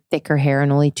 healthier, thicker hair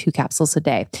in only 2 capsules a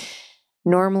day.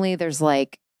 Normally there's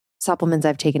like supplements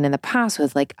I've taken in the past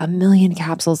with like 1 million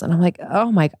capsules. And I'm like,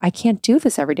 oh my, I can't do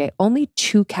this every day. Only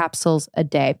 2 capsules a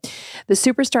day. The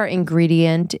superstar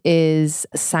ingredient is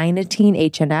Sinatine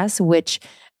HNS, which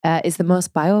is the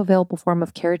most bioavailable form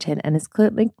of keratin and is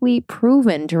clinically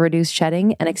proven to reduce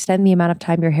shedding and extend the amount of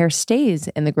time your hair stays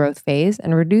in the growth phase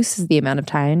and reduces the amount of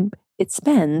time it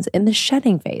spends in the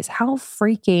shedding phase. How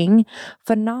freaking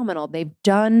phenomenal. They've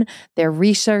done their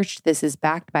research. This is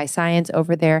backed by science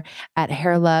over there at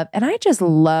Hair Love. And I just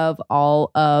love all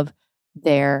of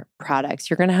their products.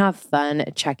 You're going to have fun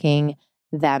checking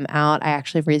them out. I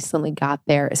actually recently got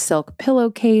their silk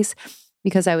pillowcase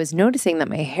because I was noticing that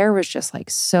my hair was just like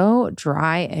so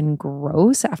dry and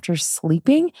gross after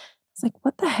sleeping. I was like,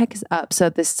 what the heck is up? So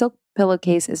this silk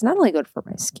pillowcase is not only good for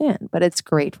my skin, but it's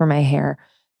great for my hair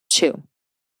too.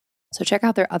 So check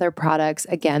out their other products.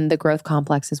 Again, the Growth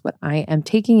Complex is what I am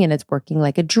taking and it's working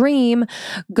like a dream.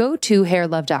 Go to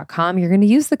hairlove.com. You're going to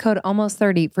use the code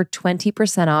almost30 for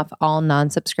 20% off all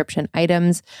non-subscription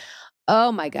items.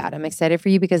 Oh my God, I'm excited for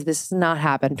you because this has not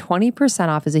happened. 20%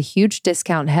 off is a huge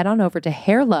discount. Head on over to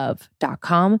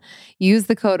hairlove.com. Use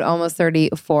the code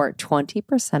almost30 for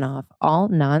 20% off all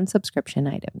non-subscription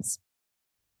items.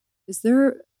 Is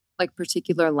there like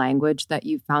particular language that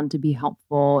you found to be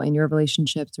helpful in your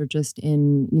relationships or just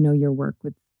in, your work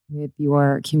with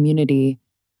your community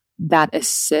that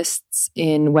assists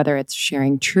in whether it's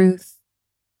sharing truth?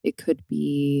 It could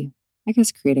be, I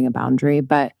guess, creating a boundary,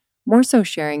 but more so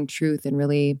sharing truth and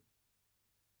really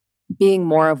being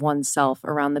more of oneself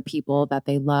around the people that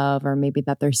they love or maybe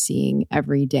that they're seeing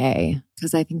every day.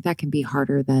 Because I think that can be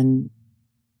harder than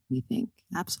we think.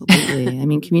 Absolutely. I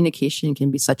mean, communication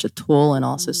can be such a tool and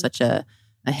also such a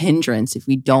hindrance if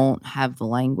we don't have the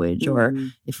language or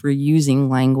if we're using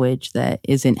language that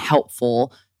isn't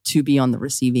helpful to be on the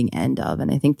receiving end of.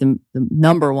 And I think the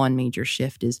number one major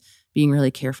shift is being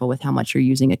really careful with how much you're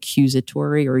using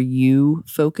accusatory or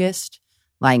you-focused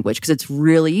language, because it's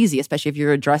really easy, especially if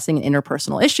you're addressing an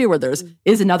interpersonal issue where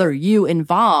is another you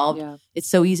involved. Yeah. It's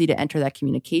so easy to enter that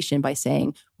communication by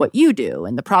saying what you do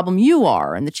and the problem you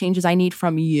are and the changes I need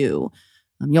from you.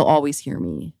 You'll always hear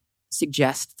me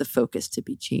suggest the focus to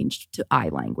be changed to I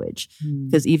language,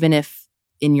 because even if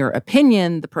in your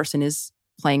opinion the person is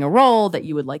playing a role that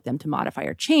you would like them to modify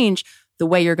or change, the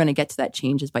way you're going to get to that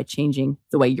change is by changing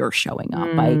the way you're showing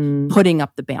up, by putting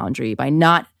up the boundary, by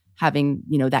not having,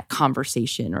 that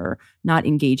conversation or not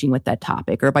engaging with that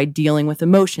topic, or by dealing with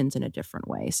emotions in a different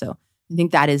way. So I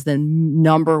think that is the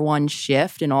number one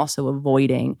shift, and also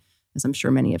avoiding, as I'm sure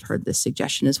many have heard this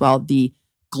suggestion as well, the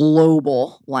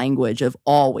global language of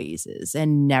alwayses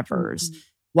and nevers.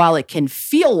 While it can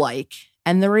feel like,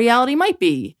 and the reality might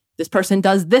be, this person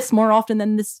does this more often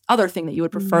than this other thing that you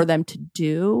would prefer them to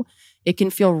do, it can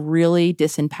feel really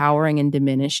disempowering and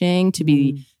diminishing to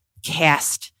be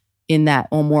cast in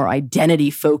that more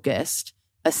identity-focused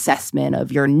assessment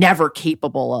of you're never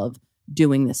capable of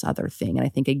doing this other thing. And I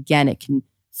think, again, it can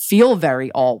feel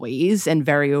very always and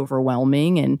very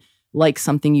overwhelming and like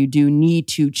something you do need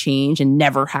to change and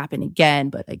never happen again.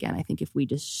 But again, I think if we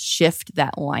just shift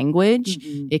that language,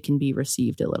 it can be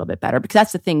received a little bit better. Because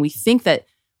that's the thing. We think that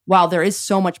while there is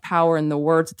so much power in the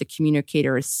words that the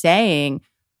communicator is saying,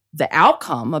 the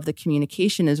outcome of the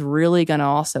communication is really going to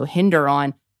also hinder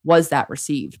on, was that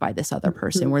received by this other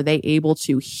person? Were they able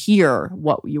to hear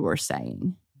what you were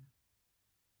saying?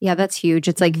 Yeah, that's huge.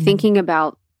 It's like thinking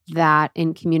about that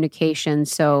in communication.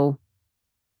 So,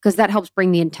 because that helps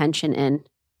bring the intention in.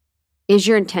 Is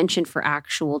your intention for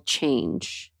actual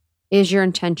change? Is your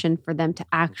intention for them to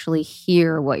actually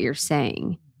hear what you're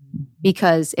saying?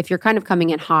 Because if you're kind of coming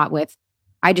in hot with,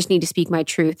 I just need to speak my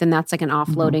truth, and that's like an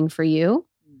offloading for you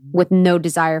with no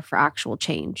desire for actual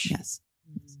change. Yes.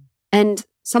 And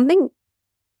something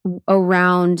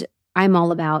around, I'm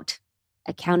all about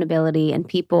accountability and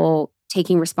people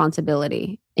taking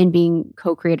responsibility and being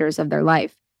co-creators of their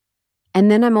life.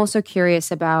 And then I'm also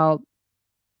curious about,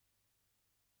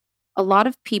 a lot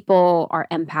of people are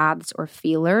empaths or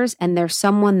feelers, and there's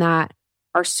someone that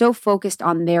are so focused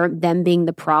on them being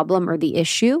the problem or the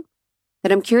issue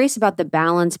that I'm curious about the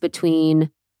balance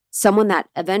between someone that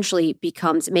eventually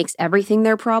makes everything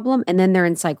their problem, and then they're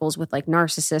in cycles with like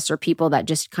narcissists or people that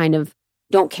just kind of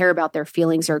don't care about their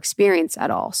feelings or experience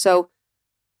at all. So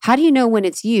how do you know when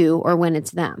it's you or when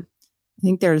it's them? I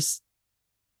think there's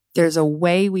a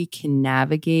way we can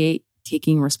navigate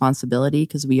taking responsibility,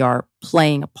 because we are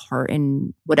playing a part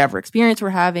in whatever experience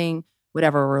we're having,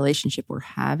 whatever relationship we're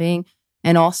having,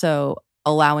 and also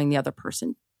allowing the other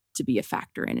person to be a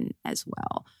factor in it as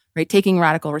well. Right? Taking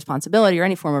radical responsibility or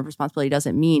any form of responsibility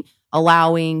doesn't mean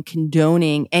allowing,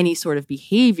 condoning any sort of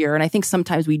behavior. And I think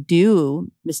sometimes we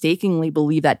do mistakenly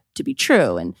believe that to be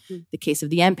true. In the case of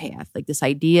the empath, like this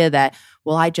idea that,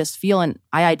 well, I just feel and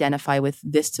I identify with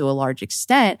this to a large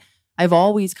extent. I've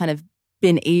always kind of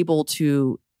been able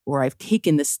to, or I've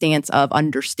taken the stance of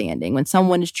understanding when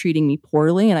someone is treating me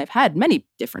poorly. And I've had many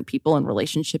different people in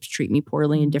relationships treat me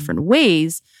poorly in different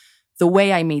ways. The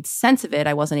way I made sense of it,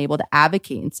 I wasn't able to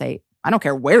advocate and say, I don't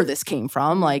care where this came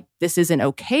from. Like, this isn't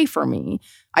okay for me.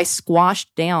 I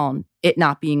squashed down it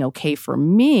not being okay for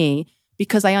me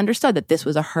because I understood that this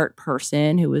was a hurt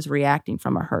person who was reacting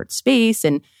from a hurt space,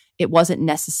 and it wasn't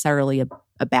necessarily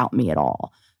about me at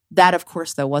all. That, of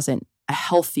course, though, wasn't a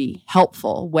healthy,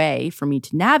 helpful way for me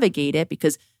to navigate it,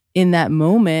 because in that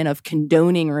moment of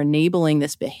condoning or enabling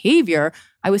this behavior,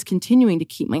 I was continuing to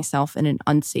keep myself in an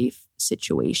unsafe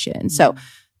situation. So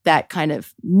that kind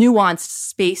of nuanced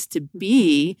space to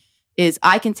be is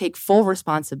I can take full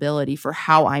responsibility for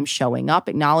how I'm showing up,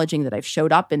 acknowledging that I've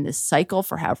showed up in this cycle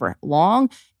for however long.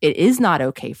 It is not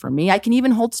okay for me. I can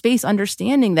even hold space,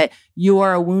 understanding that you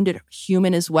are a wounded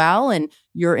human as well, and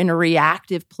you're in a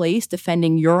reactive place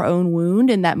defending your own wound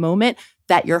in that moment,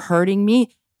 that you're hurting me.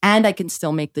 And I can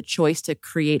still make the choice to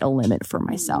create a limit for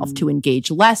myself, to engage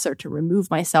less, or to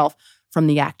remove myself from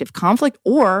the active conflict,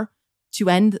 or to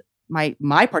end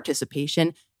my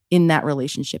participation in that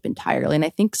relationship entirely. And I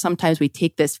think sometimes we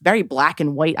take this very black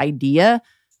and white idea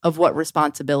of what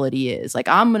responsibility is. Like,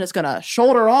 I'm just going to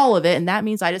shoulder all of it. And that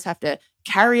means I just have to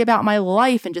carry about my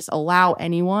life and just allow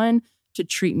anyone to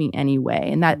treat me anyway.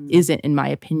 And that isn't, in my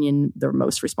opinion, the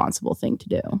most responsible thing to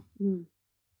do.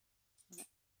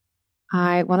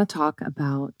 I want to talk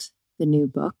about the new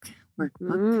book,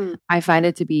 workbook. I find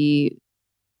it to be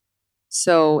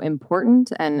so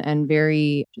important and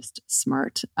very just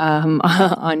smart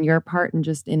on your part, and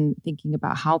just in thinking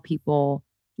about how people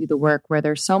do the work, where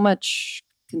there's so much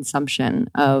consumption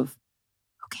of,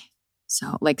 okay,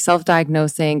 so like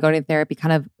self-diagnosing, going to therapy,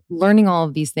 kind of learning all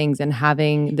of these things and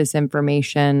having this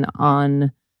information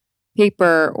on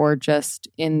paper or just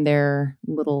in their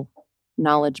little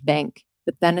knowledge bank.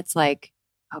 But then it's like,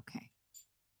 okay,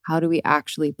 how do we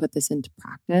actually put this into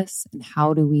practice? And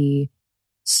how do we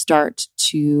start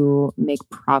to make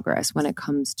progress when it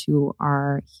comes to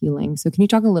our healing? So can you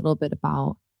talk a little bit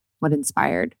about what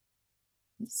inspired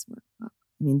this workbook?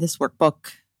 I mean, this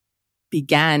workbook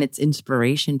began its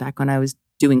inspiration back when I was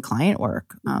doing client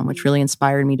work, which really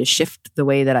inspired me to shift the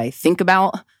way that I think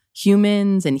about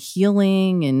humans and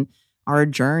healing and our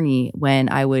journey, when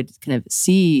I would kind of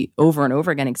see over and over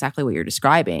again exactly what you're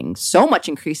describing. So much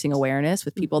increasing awareness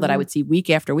with people that I would see week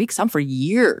after week, some for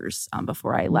years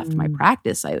before I left my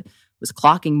practice. I was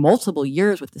clocking multiple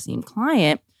years with the same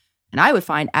client. And I would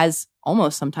find, as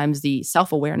almost sometimes the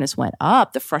self-awareness went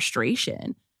up, the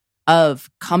frustration of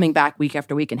coming back week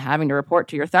after week and having to report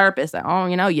to your therapist that, oh,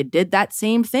 you did that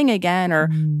same thing again, or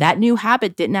that new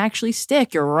habit didn't actually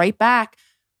stick. You're right back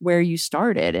where you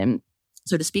started. And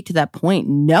so to speak to that point,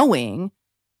 knowing,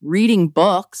 reading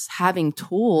books, having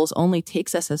tools only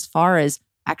takes us as far as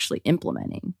actually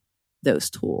implementing those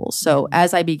tools. So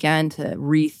as I began to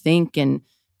rethink and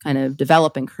kind of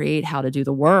develop and create how to do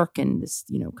the work and this,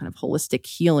 kind of holistic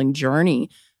healing journey,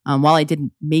 while I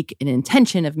didn't make an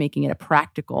intention of making it a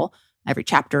practical, every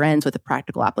chapter ends with a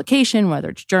practical application, whether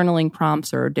it's journaling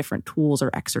prompts or different tools or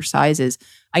exercises,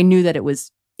 I knew that it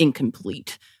was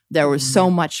incomplete. There was so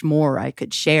much more I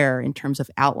could share in terms of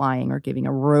outlining or giving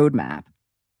a roadmap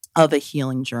of a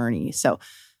healing journey. So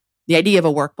the idea of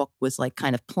a workbook was like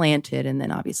kind of planted. And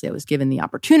then obviously I was given the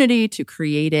opportunity to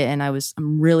create it. And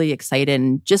I'm really excited.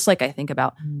 And just like I think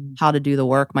about how to do the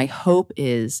work, my hope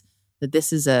is that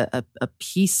this is a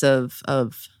piece of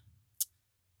a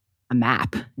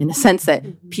map, in a sense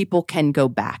that people can go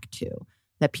back to,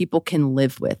 that people can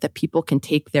live with, that people can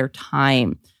take their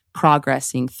time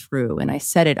progressing through. And I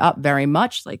set it up very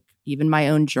much like even my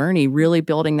own journey, really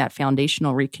building that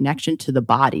foundational reconnection to the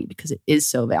body, because it is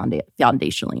so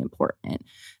foundationally important.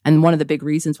 And one of the big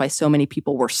reasons why so many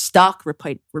people were stuck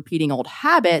repeating old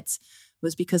habits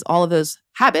was because all of those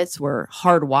habits were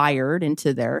hardwired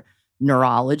into their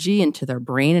neurology, into their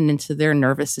brain, and into their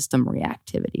nervous system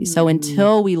reactivity. So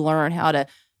until we learn how to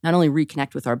not only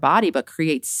reconnect with our body, but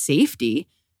create safety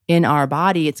in our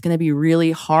body, it's going to be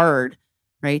really hard,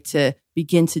 right, to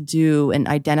begin to do and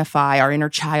identify our inner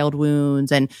child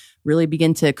wounds and really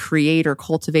begin to create or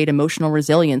cultivate emotional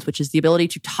resilience, which is the ability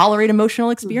to tolerate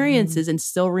emotional experiences and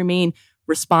still remain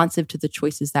responsive to the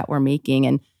choices that we're making.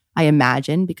 And I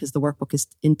imagine, because the workbook is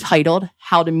entitled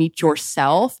How to Meet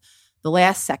Yourself, the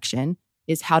last section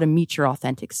is how to meet your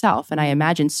authentic self. And I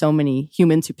imagine so many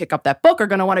humans who pick up that book are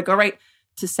going to want to go right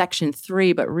to section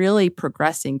 3, but really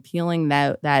progressing, peeling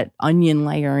that onion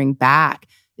layering back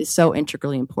is so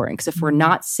integrally important. Because if we're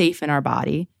not safe in our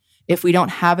body, if we don't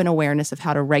have an awareness of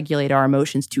how to regulate our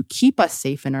emotions to keep us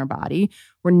safe in our body,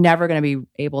 we're never going to be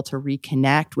able to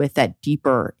reconnect with that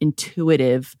deeper,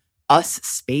 intuitive us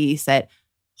space that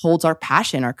holds our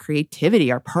passion, our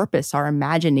creativity, our purpose, our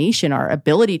imagination, our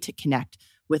ability to connect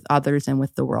with others and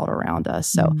with the world around us.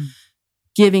 So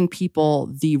giving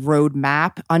people the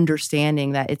roadmap,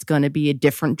 understanding that it's going to be a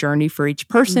different journey for each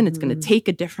person. It's going to take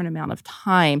a different amount of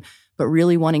time, but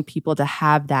really wanting people to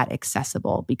have that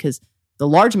accessible, because the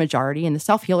large majority in the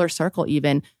self-healer circle,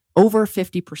 even over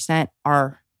 50%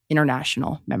 are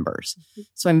international members.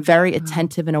 So I'm very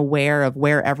attentive and aware of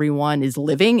where everyone is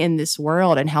living in this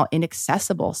world and how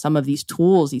inaccessible some of these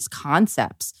tools, these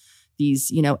concepts,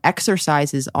 these,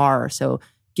 exercises are. So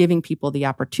giving people the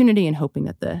opportunity and hoping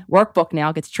that the workbook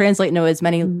now gets translated into as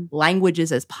many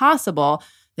languages as possible,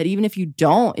 that even if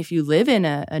you live in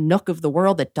a nook of the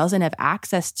world that doesn't have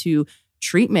access to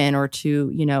treatment or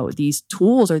to, these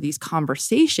tools or these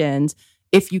conversations,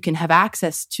 if you can have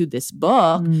access to this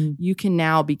book, you can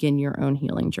now begin your own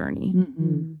healing journey.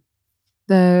 Mm-hmm.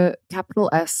 The capital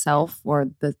S self,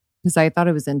 because I thought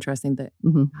it was interesting that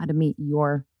how to meet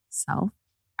yourself.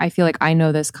 I feel like I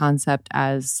know this concept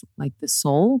as like the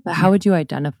soul, but how would you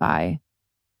identify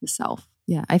the self?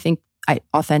 Yeah, I think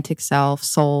authentic self,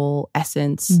 soul,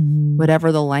 essence,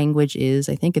 whatever the language is.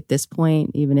 I think at this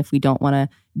point, even if we don't want to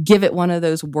give it one of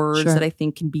those words that I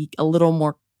think can be a little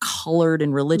more colored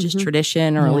in religious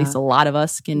tradition, or at least a lot of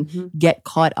us can get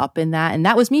caught up in that. And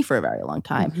that was me for a very long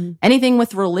time. Anything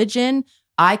with religion,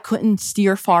 I couldn't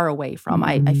steer far away from.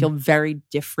 I feel very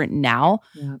different now,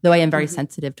 though I am very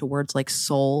sensitive to words like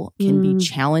soul can be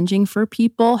challenging for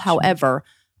people. However,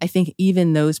 I think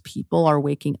even those people are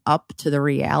waking up to the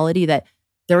reality that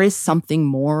there is something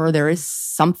more. There is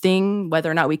something,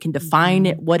 whether or not we can define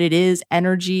it, what it is,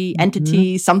 energy,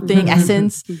 entity, something,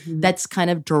 essence, that's kind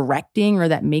of directing or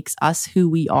that makes us who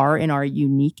we are in our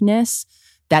uniqueness.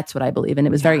 That's what I believe. And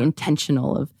it was very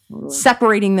intentional of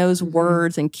separating those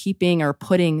words and keeping or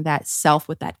putting that self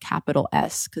with that capital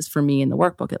S. Because for me in the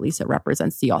workbook, at least, it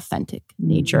represents the authentic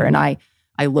nature. And I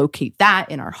locate that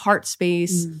in our heart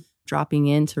space, dropping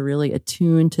in to really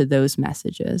attune to those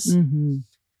messages.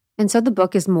 And so the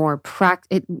book is more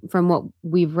from what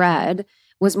we've read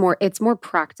it's more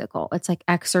practical. It's like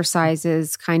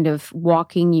exercises kind of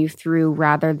walking you through,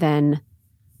 rather than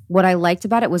what I liked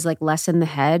about it was like less in the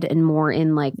head and more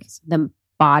in like the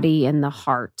body and the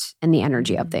heart and the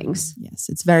energy of things. Yes,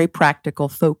 it's very practical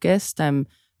focused.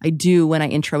 I do, when I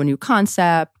intro a new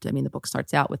concept, the book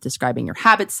starts out with describing your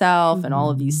habit self and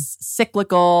all of these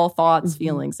cyclical thoughts,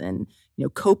 feelings, and,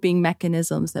 coping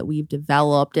mechanisms that we've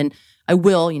developed. And I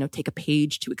will, take a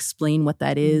page to explain what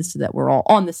that is so that we're all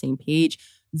on the same page.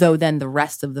 Though then the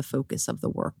rest of the focus of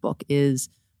the workbook is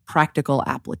practical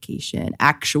application,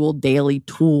 actual daily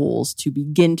tools to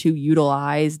begin to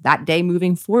utilize that day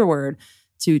moving forward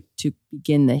to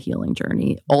begin the healing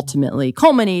journey, ultimately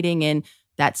culminating in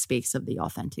that space of the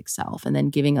authentic self, and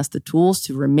then giving us the tools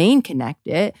to remain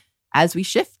connected as we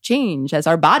change, as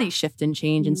our bodies shift and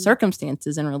change, and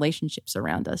circumstances and relationships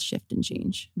around us shift and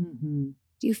change.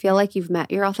 Do you feel like you've met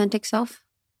your authentic self?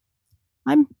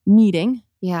 I'm meeting.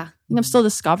 Yeah. I think I'm still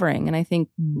discovering. And I think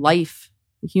life,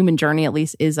 the human journey at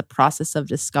least, is a process of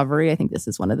discovery. I think this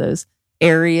is one of those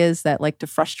areas that like to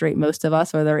frustrate most of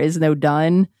us, where there is no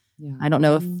done. Yeah. I don't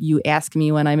know if you ask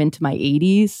me when I'm into my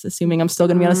 80s, assuming I'm still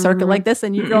going to be on a circuit like this,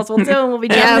 and you girls will too, and we'll be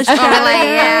jamming the show.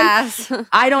 Yes.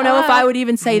 I don't know if I would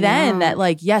even say then that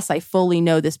like, yes, I fully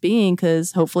know this being,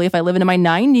 because hopefully if I live into my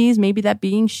 90s, maybe that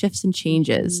being shifts and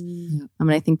changes.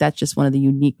 I think that's just one of the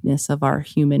uniqueness of our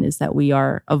human, is that we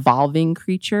are evolving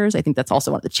creatures. I think that's also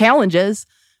one of the challenges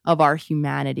of our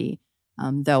humanity.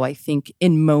 Though I think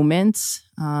in moments,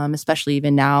 especially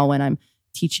even now when I'm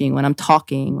teaching, when I'm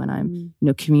talking, when I'm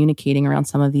communicating around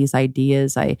some of these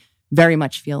ideas, I very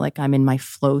much feel like I'm in my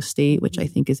flow state, which I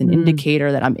think is an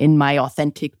indicator that I'm in my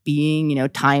authentic being.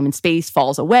 Time and space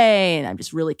falls away, and I'm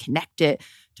just really connected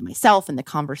to myself and the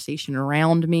conversation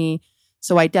around me.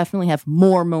 So I definitely have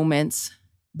more moments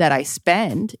that I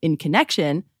spend in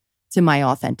connection to my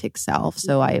authentic self.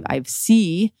 So I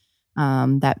see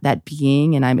that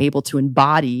being, and I'm able to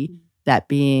embody that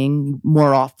being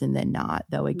more often than not.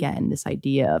 Though again, this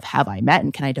idea of have I met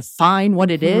and can I define what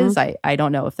it is? I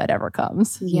don't know if that ever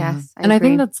comes. Yes. I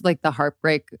think that's like the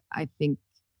heartbreak I think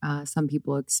some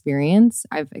people experience.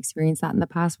 I've experienced that in the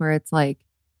past, where it's like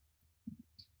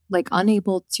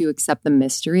unable to accept the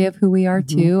mystery of who we are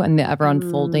too, and the ever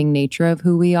unfolding nature of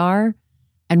who we are.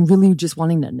 And really just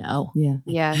wanting to know.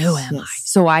 Yes. Who am I?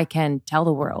 So I can tell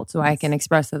the world. So I can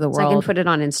express to the world. So I can put it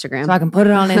on Instagram. So I can put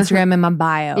it on Instagram in my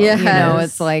bio.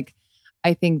 It's like,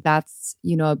 I think that's,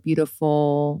 a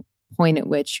beautiful point at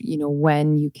which,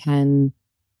 when you can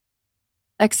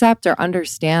accept or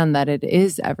understand that it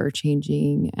is ever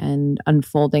changing and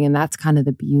unfolding. And that's kind of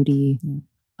the beauty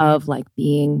of like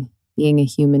being a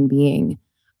human being.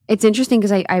 It's interesting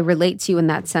because I relate to you in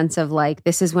that sense of like,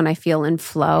 this is when I feel in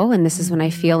flow, and this is when I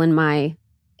feel in my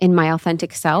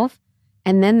authentic self.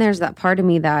 And then there's that part of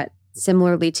me that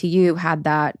similarly to you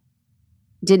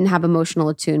didn't have emotional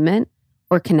attunement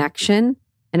or connection.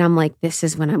 And I'm like, this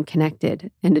is when I'm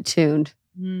connected and attuned.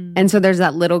 And so there's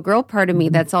that little girl part of me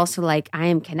that's also like, I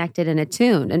am connected and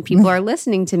attuned, and people are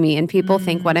listening to me, and people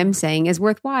think what I'm saying is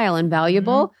worthwhile and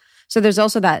valuable. So there's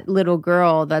also that little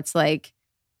girl that's like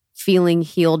feeling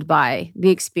healed by the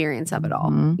experience of it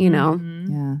all, you know?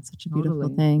 Yeah, such a beautiful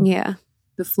Totally. thing. Yeah.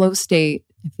 The flow state,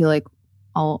 I feel like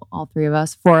all three of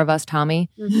us, four of us, Tommy,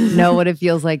 know what it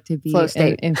feels like to be Flow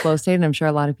state. in flow state. And I'm sure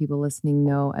a lot of people listening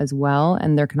know as well.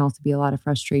 And there can also be a lot of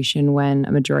frustration when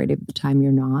a majority of the time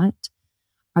you're not.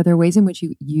 Are there ways in which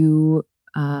you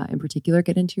in particular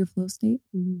get into your flow state?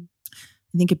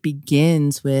 I think it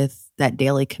begins with that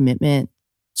daily commitment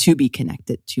to be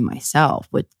connected to myself,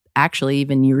 which actually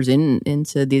even years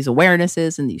into these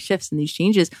awarenesses and these shifts and these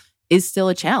changes is still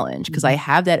a challenge because I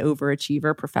have that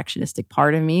overachiever, perfectionistic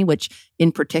part of me, which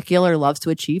in particular loves to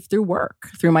achieve through work,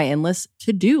 through my endless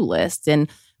to-do list. And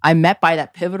I'm met by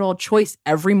that pivotal choice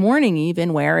every morning,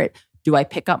 even where do I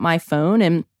pick up my phone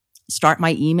and start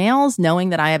my emails knowing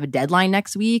that I have a deadline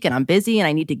next week and I'm busy and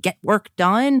I need to get work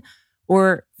done?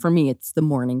 Or for me, it's the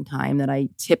morning time that I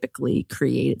typically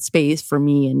create space for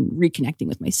me and reconnecting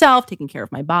with myself, taking care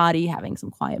of my body, having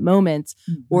some quiet moments.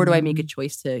 Or do I make a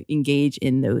choice to engage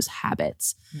in those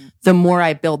habits? The more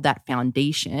I build that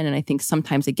foundation, and I think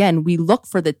sometimes, again, we look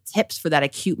for the tips for that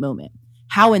acute moment.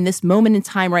 How in this moment in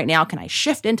time right now can I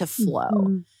shift into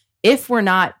flow? If we're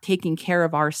not taking care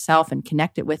of ourselves and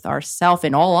connected with ourselves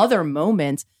in all other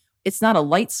moments, it's not a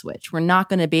light switch. We're not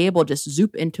going to be able to just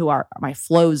zoop into my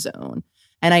flow zone.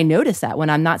 And I notice that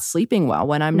when I'm not sleeping well,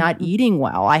 when I'm not eating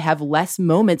well, I have less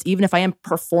moments. Even if I am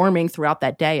performing throughout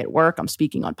that day at work, I'm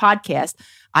speaking on podcasts,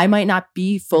 I might not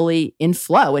be fully in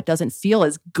flow. It doesn't feel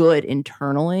as good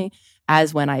internally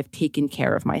as when I've taken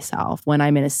care of myself, when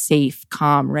I'm in a safe,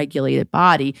 calm, regulated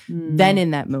body. Then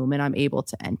in that moment, I'm able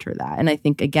to enter that. And I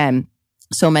think, again,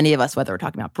 so many of us, whether we're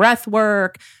talking about breath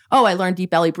work, I learned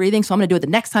deep belly breathing, so I'm going to do it the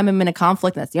next time I'm in a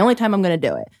conflict, and that's the only time I'm going to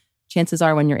do it. Chances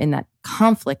are when you're in that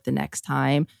conflict the next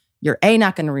time, you're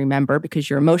not going to remember because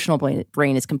your emotional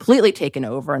brain is completely taken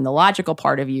over and the logical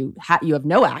part of you, you have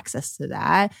no access to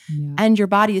that. Yeah. And your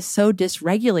body is so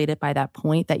dysregulated by that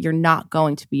point that you're not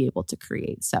going to be able to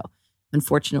create. So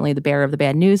unfortunately, the bearer of the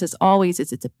bad news as always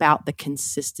is it's about the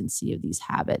consistency of these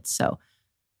habits. So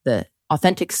the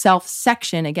authentic self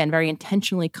section, again, very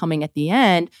intentionally coming at the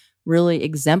end, really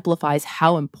exemplifies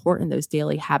how important those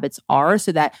daily habits are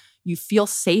so that you feel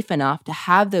safe enough to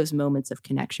have those moments of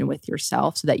connection with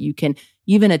yourself so that you can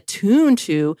even attune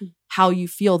to how you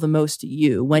feel the most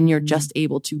you when you're just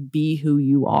able to be who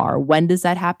you are. When does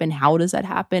that happen? How does that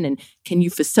happen? And can you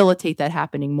facilitate that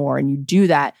happening more? And you do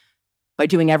that by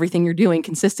doing everything you're doing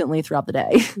consistently throughout the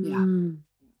day.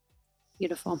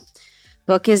 Beautiful.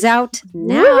 Book is out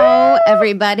now,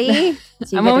 everybody.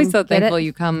 So I'm always so thankful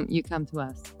you come to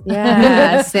us.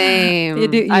 Yeah,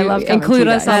 same. I love include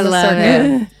us. I love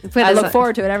it. I look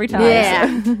forward to it every time.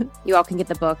 Yeah. You all can get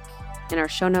the book in our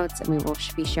show notes, and we will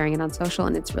be sharing it on social,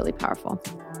 and it's really powerful.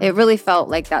 It really felt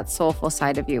like that soulful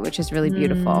side of you, which is really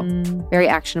beautiful. Very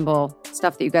actionable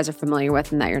stuff that you guys are familiar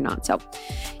with and that you're not. So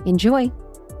enjoy.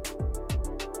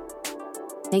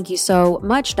 Thank you so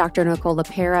much, Dr. Nicole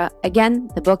LePera. Again,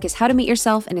 the book is How to Meet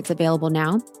Yourself, and it's available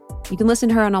now. You can listen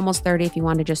to her on Almost 30 if you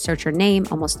want to just search her name,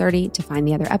 Almost 30, to find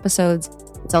the other episodes.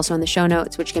 It's also in the show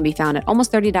notes, which can be found at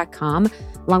almost30.com,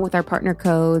 along with our partner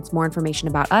codes, more information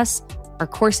about us, our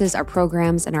courses, our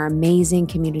programs, and our amazing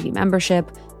community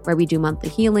membership, where we do monthly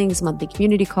healings, monthly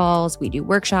community calls, we do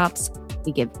workshops,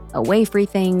 we give away free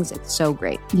things. It's so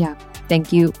great. Yeah.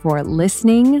 Thank you for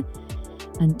listening.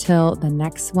 Until the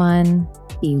next one,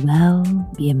 be well,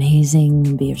 be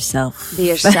amazing, be yourself. Be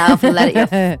yourself. Let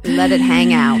it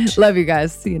hang out. Love you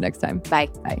guys. See you next time. Bye.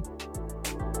 Bye.